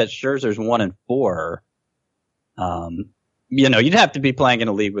fact that Scherzer's 1-4, you'd have to be playing in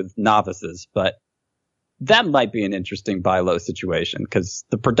a league with novices, but that might be an interesting buy low situation because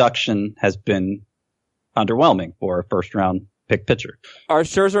the production has been underwhelming for a first round pick pitcher. Are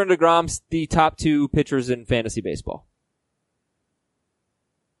Scherzer and DeGrom the top 2 pitchers in fantasy baseball?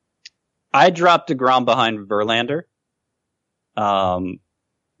 I dropped DeGrom behind Verlander,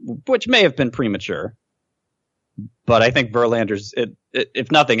 which may have been premature, but I think Verlander's, if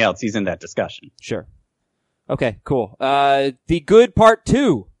nothing else, he's in that discussion. Sure. Okay, cool. The good part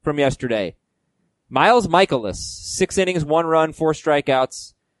 2 from yesterday. Miles Mikolas, 6 innings, 1 run, 4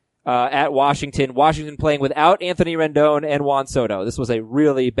 strikeouts, at Washington. Washington playing without Anthony Rendon and Juan Soto. This was a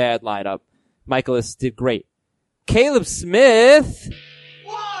really bad lineup. Mikolas did great. Caleb Smith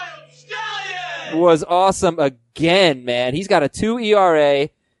was awesome again, man. He's got a 2 ERA.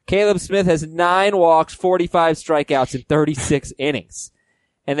 Caleb Smith has 9 walks, 45 strikeouts in 36 innings.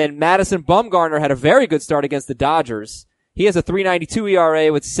 And then Madison Bumgarner had a very good start against the Dodgers. He has a 3.92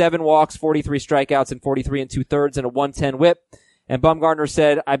 ERA with 7 walks, 43 strikeouts, and 43 2/3 and a 110 whip. And Bumgarner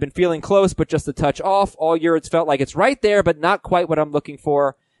said, I've been feeling close, but just a touch off. All year it's felt like it's right there, but not quite what I'm looking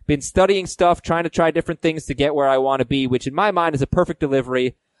for. Been studying stuff, trying to try different things to get where I want to be, which in my mind is a perfect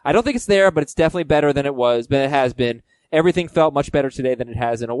delivery. I don't think it's there, but it's definitely better than it has been. Everything felt much better today than it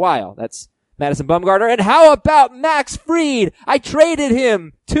has in a while. That's Madison Bumgarner. And how about Max Fried? I traded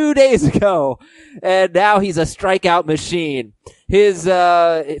him 2 days ago, and now he's a strikeout machine. His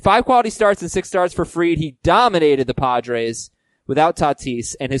 5 quality starts and 6 starts for Fried. He dominated the Padres without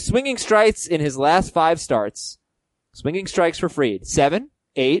Tatis, and his swinging strikes in his last 5 starts, swinging strikes for Fried, 7,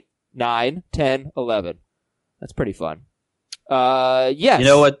 8, 9, 10, 11. That's pretty fun. Yes. You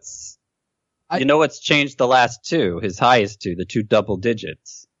know what's changed the last 2, his highest 2, the 2 double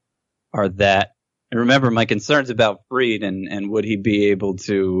digits, are that, and remember my concerns about Fried and would he be able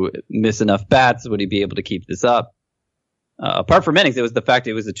to miss enough bats? Would he be able to keep this up? Apart from innings, it was the fact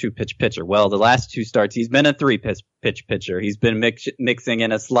it was a 2-pitch pitcher. Well, the last 2 starts, he's been a 3-pitch pitcher. He's been mixing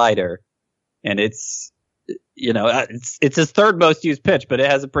in a slider, and it's his 3rd most used pitch, but it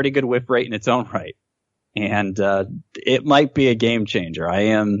has a pretty good whiff rate in its own right. And, it might be a game changer. I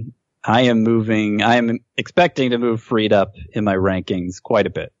am expecting to move Fried up in my rankings quite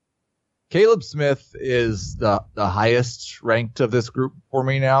a bit. Caleb Smith is the highest ranked of this group for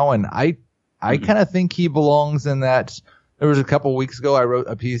me now, and I kind of think he belongs in that. There was a couple weeks ago I wrote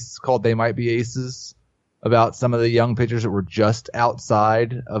a piece called They Might Be Aces about some of the young pitchers that were just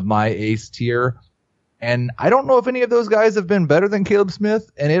outside of my ace tier. And I don't know if any of those guys have been better than Caleb Smith,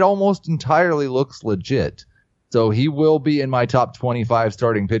 and it almost entirely looks legit. So he will be in my top 25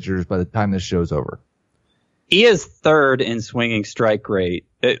 starting pitchers by the time this show's over. He is 3rd in swinging strike rate,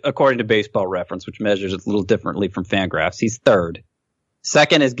 according to Baseball Reference, which measures it a little differently from Fangraphs. He's 3rd.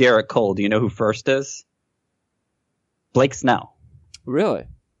 2nd is Garrett Cole. Do you know who 1st is? Blake Snell. Really?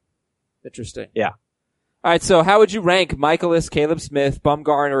 Interesting. Yeah. All right, so how would you rank Mikolas, Caleb Smith,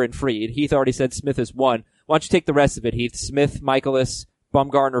 Bumgarner, and Fried? Heath already said Smith is 1. Why don't you take the rest of it, Heath? Smith, Mikolas,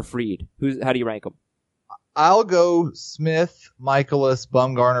 Bumgarner, Fried. How do you rank them? I'll go Smith, Mikolas,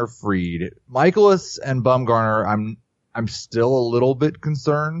 Bumgarner, Fried. Mikolas and Bumgarner, I'm still a little bit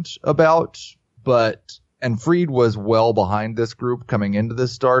concerned about, and Fried was well behind this group coming into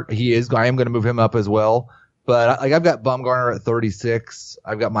this start. I am going to move him up as well. But I've got Bumgarner at 36.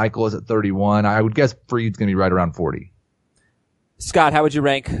 I've got Mikolas at 31. I would guess Fried's going to be right around 40. Scott, how would you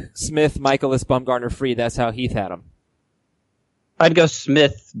rank Smith, Mikolas, Bumgarner, Fried? That's how Heath had them. I'd go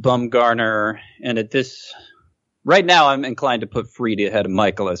Smith, Bumgarner, and right now I'm inclined to put Fried ahead of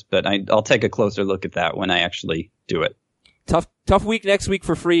Mikolas, but I'll take a closer look at that when I actually do it. Tough week next week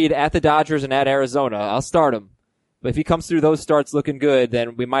for Fried at the Dodgers and at Arizona. I'll start him. But if he comes through those starts looking good,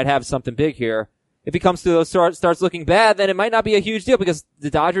 then we might have something big here. If he comes through those starts looking bad, then it might not be a huge deal because the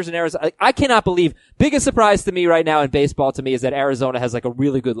Dodgers and Arizona, I cannot believe, biggest surprise to me right now in baseball to me is that Arizona has like a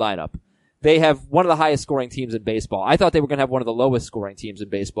really good lineup. They have one of the highest scoring teams in baseball. I thought they were going to have one of the lowest scoring teams in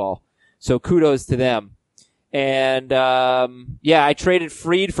baseball. So kudos to them. And, I traded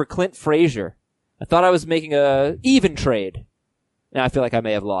Fried for Clint Frazier. I thought I was making a even trade. Now I feel like I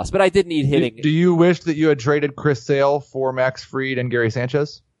may have lost, but I did need hitting. Do you wish that you had traded Chris Sale for Max Fried and Gary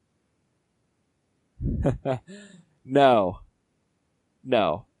Sanchez? No.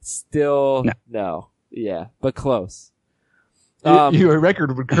 Still no. Yeah, but close. Your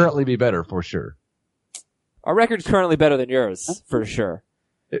record would currently be better for sure. Our record's currently better than yours, for sure.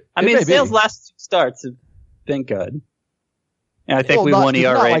 I mean, Sale's last 2 starts have been good. And I think we won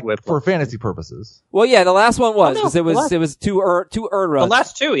ERA like with for fantasy purposes. Well, yeah, the last one was because it was two earned runs. The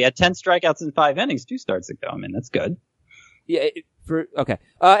last 2, he had 10 strikeouts in 5 innings 2 starts ago. I mean, that's good. Yeah. Okay.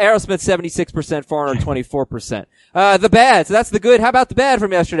 Aerosmith 76%, 424%. The bad. So that's the good. How about the bad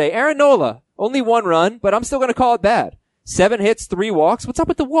from yesterday? Aaron Nola, only 1 run, but I'm still going to call it bad. 7 hits, 3 walks. What's up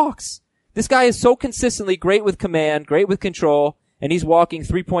with the walks? This guy is so consistently great with command, great with control, and he's walking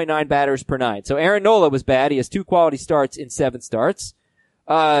 3.9 batters per 9. So Aaron Nola was bad. He has 2 quality starts in 7 starts.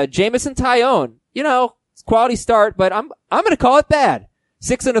 Jameson Taillon, it's quality start, but I'm going to call it bad.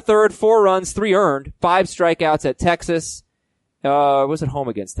 6 1/3, 4 runs, 3 earned, 5 strikeouts at Texas. Was it home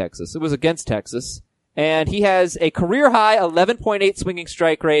against Texas? It was against Texas. And he has a career high 11.8 swinging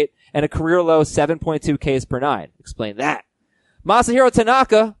strike rate and a career low 7.2 Ks per 9. Explain that. Masahiro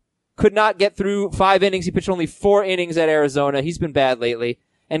Tanaka could not get through 5 innings. He pitched only 4 innings at Arizona. He's been bad lately.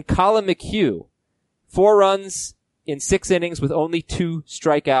 And Colin McHugh, 4 runs in 6 innings with only 2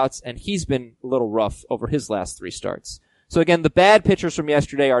 strikeouts, and he's been a little rough over his last 3 starts. So again, the bad pitchers from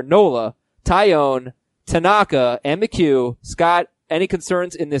yesterday are Nola, Taillon, Tanaka, and McHugh. Scott, any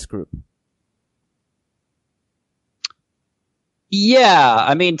concerns in this group? Yeah,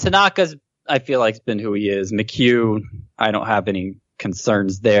 I mean, Tanaka's, I feel like, has been who he is. McHugh, I don't have any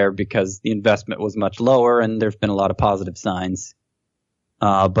concerns there because the investment was much lower and there's been a lot of positive signs.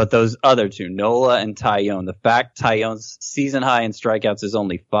 But those other 2, Nola and Taillon, the fact Taillon's season high in strikeouts is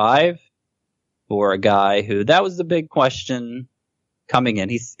only 5 for a guy who, that was the big question coming in.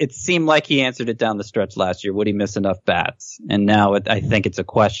 It seemed like he answered it down the stretch last year. Would he miss enough bats? And now I think it's a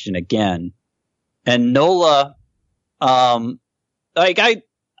question again. And Nola, I'm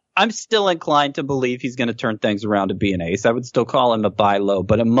still inclined to believe he's going to turn things around to be an ace. I would still call him a buy low,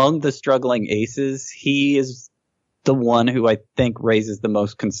 but among the struggling aces, he is the one who I think raises the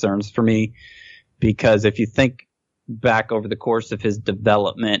most concerns for me, because if you think back over the course of his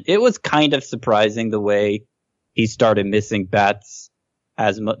development, it was kind of surprising the way he started missing bats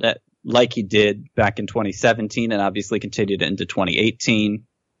like he did back in 2017 and obviously continued into 2018.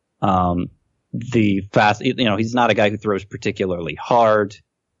 He's not a guy who throws particularly hard.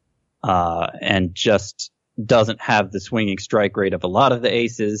 And just doesn't have the swinging strike rate of a lot of the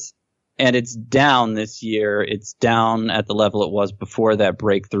aces. And it's down this year. It's down at the level it was before that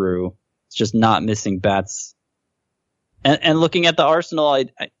breakthrough. It's just not missing bats. And looking at the arsenal,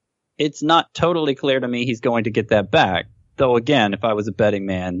 it's not totally clear to me he's going to get that back. Though again, if I was a betting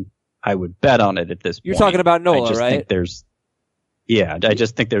man, I would bet on it at this point. You're talking about Nola, right? I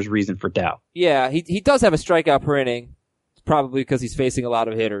just think there's reason for doubt. Yeah, he does have a strikeout per inning. Probably because he's facing a lot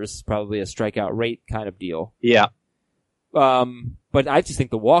of hitters, probably a strikeout rate kind of deal. Yeah. But I just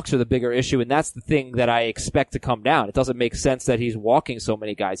think the walks are the bigger issue, and that's the thing that I expect to come down. It doesn't make sense that he's walking so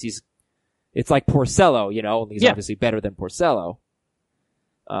many guys. It's like Porcello, only he's obviously better than Porcello.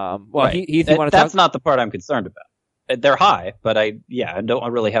 Right. Heath, you want to That's not the part I'm concerned about. They're high, but I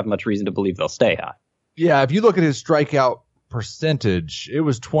don't really have much reason to believe they'll stay high. Yeah, if you look at his strikeout percentage, it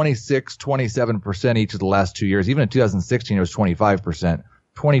was 26, 27% each of the last 2 years. Even in 2016, it was 25%,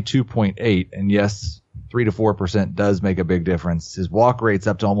 22.8. And yes, 3 to 4% does make a big difference. His walk rate's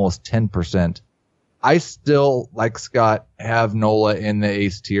up to almost 10%. I still, like Scott, have Nola in the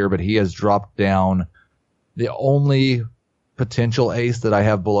ace tier, but he has dropped down. The only potential ace that I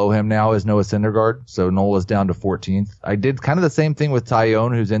have below him now is Noah Syndergaard. So Nola's down to 14th. I did kind of the same thing with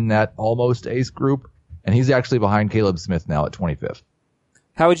Taillon, who's in that almost ace group. And he's actually behind Caleb Smith now at 25th.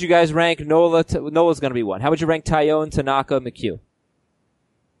 How would you guys rank Nola? Nola's going to be 1. How would you rank Taillon, Tanaka, McHugh?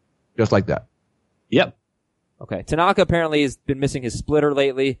 Just like that. Yep. Okay. Tanaka apparently has been missing his splitter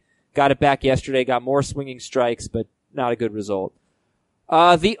lately. Got it back yesterday. Got more swinging strikes, but not a good result.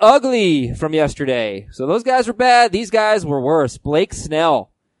 The ugly from yesterday. So those guys were bad. These guys were worse. Blake Snell,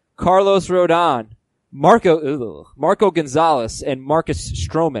 Carlos Rodon, Marco Gonzalez, and Marcus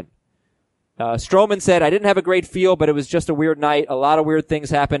Stroman. Stroman said, I didn't have a great feel, but it was just a weird night. A lot of weird things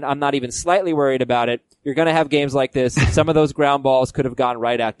happened. I'm not even slightly worried about it. You're going to have games like this. Some of those ground balls could have gone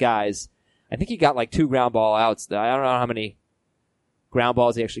right at guys. I think he got like 2 ground ball outs. I don't know how many ground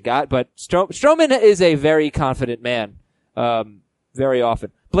balls he actually got, but Stroman is a very confident man, very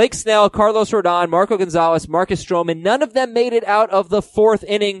often. Blake Snell, Carlos Rodon, Marco Gonzalez, Marcus Stroman, none of them made it out of the 4th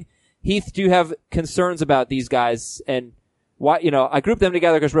inning. Heath, do you have concerns about these guys? And why, I grouped them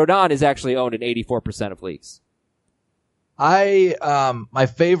together because Rodon is actually owned in 84% of leagues. one of my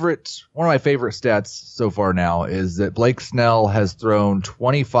favorite stats so far now is that Blake Snell has thrown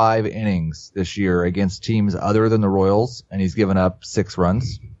 25 innings this year against teams other than the Royals, and he's given up 6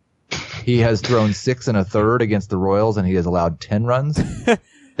 runs. He has thrown 6 1/3 against the Royals, and he has allowed 10 runs.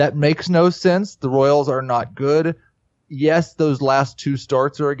 That makes no sense. The Royals are not good. Yes, those last 2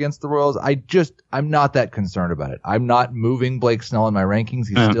 starts are against the Royals. I'm not that concerned about it. I'm not moving Blake Snell in my rankings.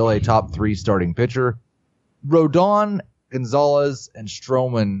 He's still a top 3 starting pitcher. Rodon, Gonzalez, and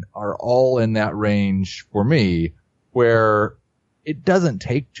Stroman are all in that range for me, where it doesn't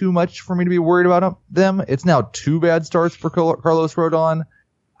take too much for me to be worried about them. It's now 2 bad starts for Carlos Rodon.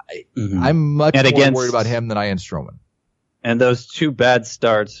 I'm much more worried about him than I am Stroman. And those 2 bad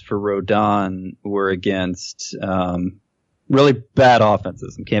starts for Rodon were against really bad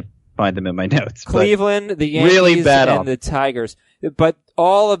offenses. I can't find them in my notes. Cleveland, the Yankees, really bad and the Tigers. But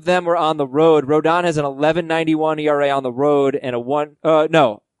all of them were on the road. Rodon has an 11.91 ERA on the road and I'm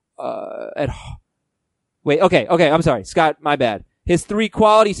sorry. Scott, my bad. His 3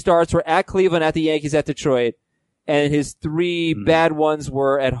 quality starts were at Cleveland, at the Yankees, at Detroit, and his 3 bad ones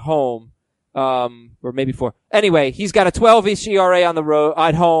were at home. Or maybe 4. Anyway, he's got a 12-ish ERA on the road,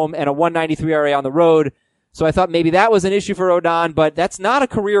 at home, and a 1.93 ERA on the road. So I thought maybe that was an issue for Rodon, but that's not a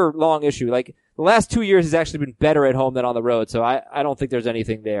career-long issue. Like, the last 2 years he's actually been better at home than on the road, so I don't think there's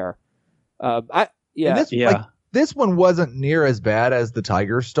anything there. This one wasn't near as bad as the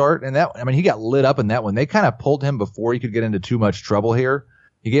Tigers start, and he got lit up in that one. They kind of pulled him before he could get into too much trouble here.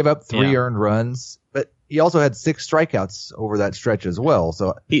 He gave up 3 earned runs, but he also had 6 strikeouts over that stretch as well.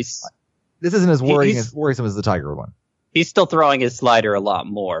 So this isn't as worrisome as the Tiger one. He's still throwing his slider a lot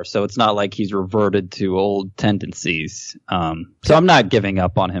more, so it's not like he's reverted to old tendencies. So I'm not giving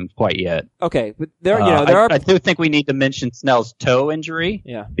up on him quite yet. Okay, but I do think we need to mention Snell's toe injury.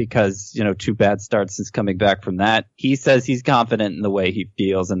 Yeah. Because 2 bad starts since coming back from that. He says he's confident in the way he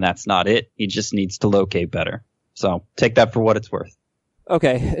feels, and that's not it. He just needs to locate better. So take that for what it's worth.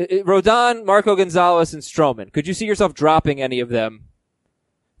 Okay, Rodon, Marco Gonzalez, and Stroman. Could you see yourself dropping any of them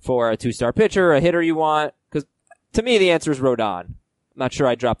for a 2-star pitcher, a hitter you want? Because to me, the answer is Rodon. I'm not sure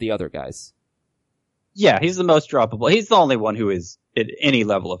I'd drop the other guys. Yeah, he's the most droppable. He's the only one who is at any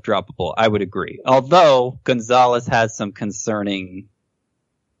level of droppable. I would agree. Although Gonzalez has some concerning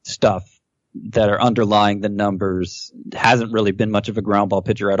stuff that are underlying the numbers. Hasn't really been much of a ground ball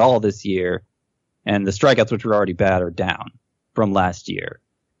pitcher at all this year. And the strikeouts, which were already bad, are down from last year.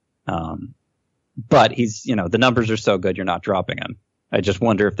 But he's, the numbers are so good, you're not dropping him. I just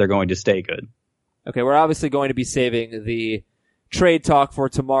wonder if they're going to stay good. Okay, we're obviously going to be saving the trade talk for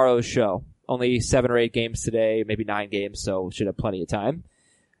tomorrow's show. Only 7 or 8 games today, maybe 9 games, so we should have plenty of time.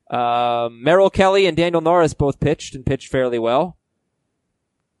 Merrill Kelly and Daniel Norris both pitched and pitched fairly well.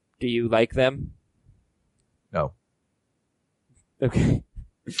 Do you like them? No. Okay.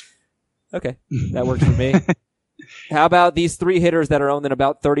 Okay, that works for me. How about these 3 hitters that are owned in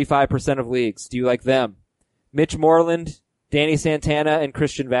about 35% of leagues? Do you like them? Mitch Moreland, Danny Santana, and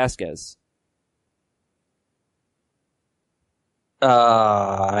Christian Vasquez.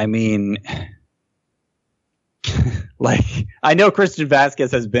 I know Christian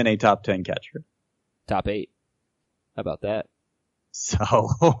Vasquez has been a top 10 catcher. Top 8. How about that? So,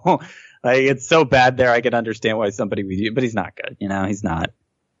 it's so bad there, I can understand why somebody would do, but he's not good. He's not.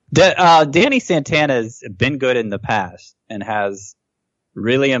 Danny Santana's been good in the past and has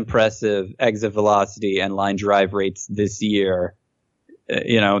really impressive exit velocity and line drive rates this year.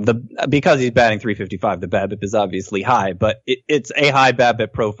 Because he's batting .355, the BABIP is obviously high, but it's a high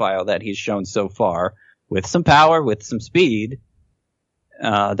BABIP profile that he's shown so far with some power, with some speed.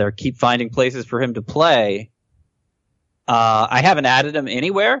 They keep finding places for him to play. I haven't added him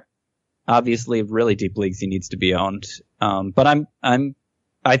anywhere. Obviously, really deep leagues he needs to be owned. But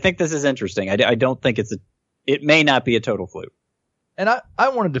I think this is interesting. I don't think it may not be a total fluke. And I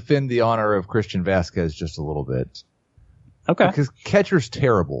want to defend the honor of Christian Vasquez just a little bit. Okay. Because catcher's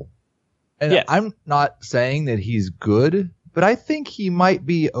terrible. And yes. I'm not saying that he's good, but I think he might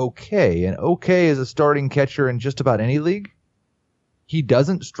be okay. And okay as a starting catcher in just about any league. He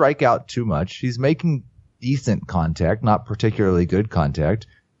doesn't strike out too much. He's making decent contact, not particularly good contact.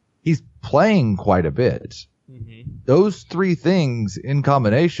 He's playing quite a bit. Mm-hmm. Those 3 things in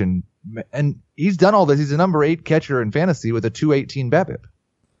combination, and he's done all this. He's a number 8 catcher in fantasy with a .218 BABIP.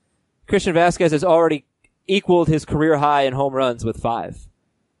 Christian Vasquez has already equaled his career high in home runs with 5.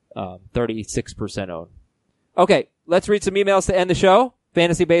 36% owned. Okay, let's read some emails to end the show.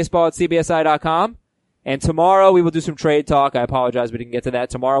 FantasyBaseball@cbsi.com. And tomorrow we will do some trade talk. I apologize we didn't get to that.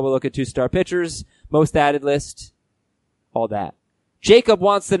 Tomorrow we'll look at 2-star pitchers, most added list, all that. Jacob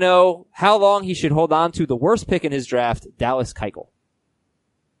wants to know how long he should hold on to the worst pick in his draft, Dallas Keuchel.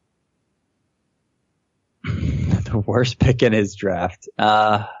 The worst pick in his draft.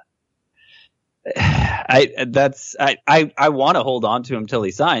 I want to hold on to him till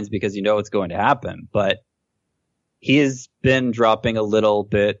he signs because you know it's going to happen, but he has been dropping a little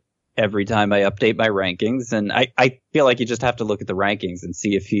bit every time I update my rankings, and I feel like you just have to look at the rankings and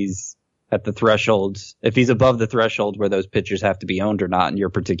see if he's at the threshold, if he's above the threshold where those pitchers have to be owned or not in your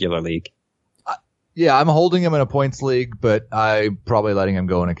particular league. Yeah, I'm holding him in a points league, but I'm probably letting him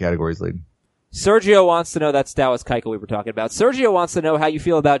go in a categories league. Sergio wants to know, that's Dallas Keuchel we were talking about. Sergio wants to know how you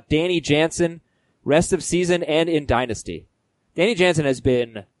feel about Danny Jansen, rest of season and in Dynasty. Danny Jansen has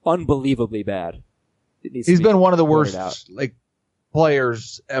been unbelievably bad. He's been one of the worst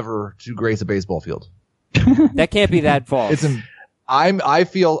players ever to grace a baseball field. That can't be that false. I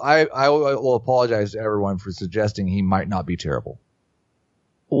will apologize to everyone for suggesting he might not be terrible.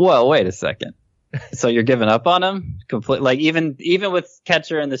 Well, wait a second. So you're giving up on him completely? Like even with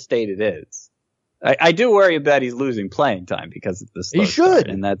catcher in the state it is. I do worry about he's losing playing time because of the slow start,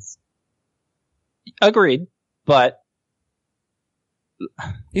 and that's agreed. But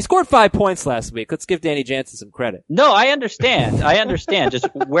he scored 5 points last week. Let's give Danny Jansen some credit. No, I understand. Just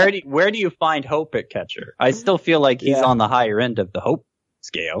where do you find hope at catcher? I still feel like he's on the higher end of the hope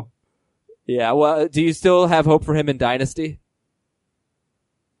scale. Yeah. Well, do you still have hope for him in Dynasty?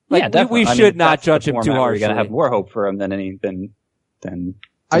 Yeah, definitely. We should not judge him too harshly. We're going to have more hope for him than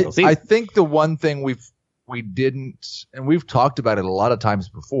I think the one thing we didn't, and we've talked about it a lot of times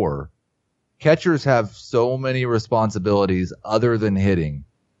before, catchers have so many responsibilities other than hitting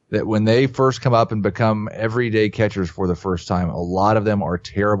that when they first come up and become everyday catchers for the first time, a lot of them are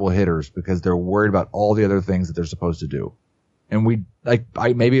terrible hitters because they're worried about all the other things that they're supposed to do. And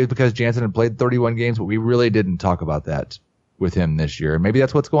maybe it's because Jansen had played 31 games, but we really didn't talk about that with him this year. And maybe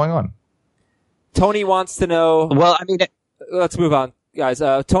that's what's going on. Tony wants to know. Well, I mean, let's move on, guys.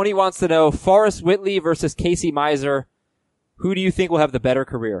 Tony wants to know Forrest Whitley versus Casey Mizer. Who do you think will have the better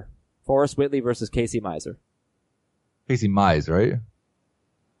career? Forrest Whitley versus Casey Mizer. Casey Mize, right?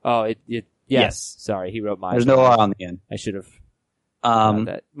 Oh, yes. Sorry, he wrote Mize. There's no R on the end. I should have.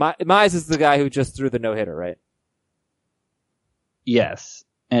 That. Mize is the guy who just threw the no-hitter, right? Yes.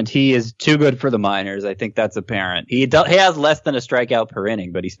 And he is too good for the minors. I think that's apparent. He has less than a strikeout per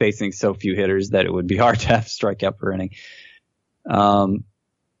inning, but he's facing so few hitters that it would be hard to have a strikeout per inning.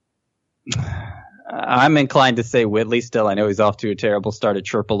 I'm inclined to say Whitley still. I know he's off to a terrible start at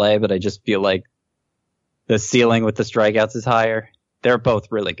AAA, but I just feel like the ceiling with the strikeouts is higher. They're both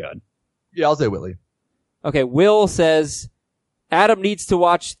really good. Yeah, I'll say Whitley. Okay, Will says Adam needs to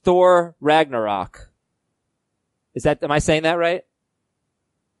watch Thor Ragnarok. Am I saying that right?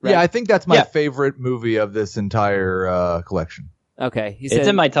 Yeah, I think that's my favorite movie of this entire collection. Okay. It's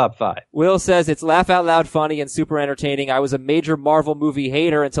in my top 5. Will says it's laugh out loud funny and super entertaining. I was a major Marvel movie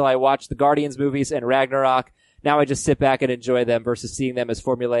hater until I watched the Guardians movies and Ragnarok. Now I just sit back and enjoy them versus seeing them as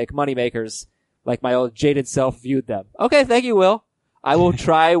formulaic moneymakers like my old jaded self viewed them. Okay, thank you, Will. I will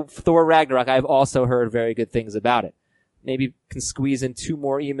try Thor Ragnarok. I've also heard very good things about it. Maybe can squeeze in 2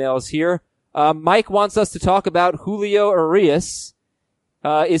 more emails here. Mike wants us to talk about Julio Urias.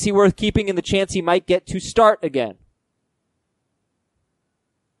 Is he worth keeping in the chance he might get to start again?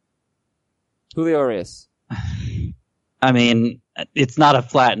 Julio Urias. I mean, it's not a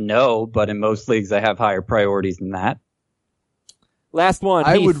flat no, but in most leagues I have higher priorities than that. Last one.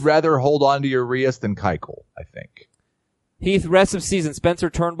 I would rather hold on to Urias than Keuchel, I think. Heath, rest of season, Spencer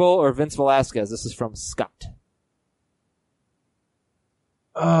Turnbull or Vince Velasquez? This is from Scott.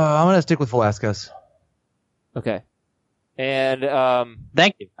 I'm going to stick with Velasquez. Okay. And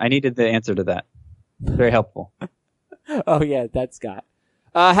thank you. I needed the answer to that. Very helpful. Oh, yeah, that's Scott.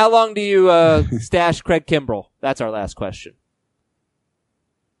 How long do you stash Craig Kimbrell? That's our last question.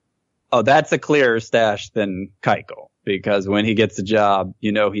 Oh, that's a clearer stash than Keuchel, because when he gets a job,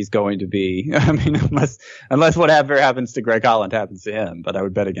 you know he's going to be, I mean, unless whatever happens to Greg Holland happens to him, but I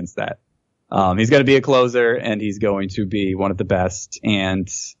would bet against that. He's going to be a closer, and he's going to be one of the best, and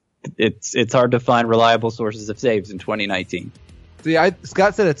it's hard to find reliable sources of saves in 2019. See,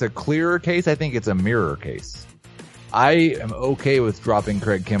 Scott said it's a clearer case. I think it's a mirror case. I am okay with dropping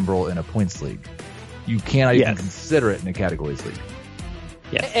Craig Kimbrell in a points league. You cannot even consider it in a categories league.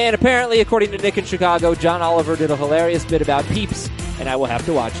 Yes. And apparently, according to Nick in Chicago, John Oliver did a hilarious bit about Peeps, and I will have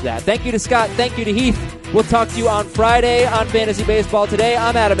to watch that. Thank you to Scott. Thank you to Heath. We'll talk to you on Friday on Fantasy Baseball Today.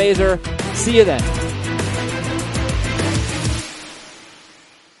 I'm Adam Azer. See you then.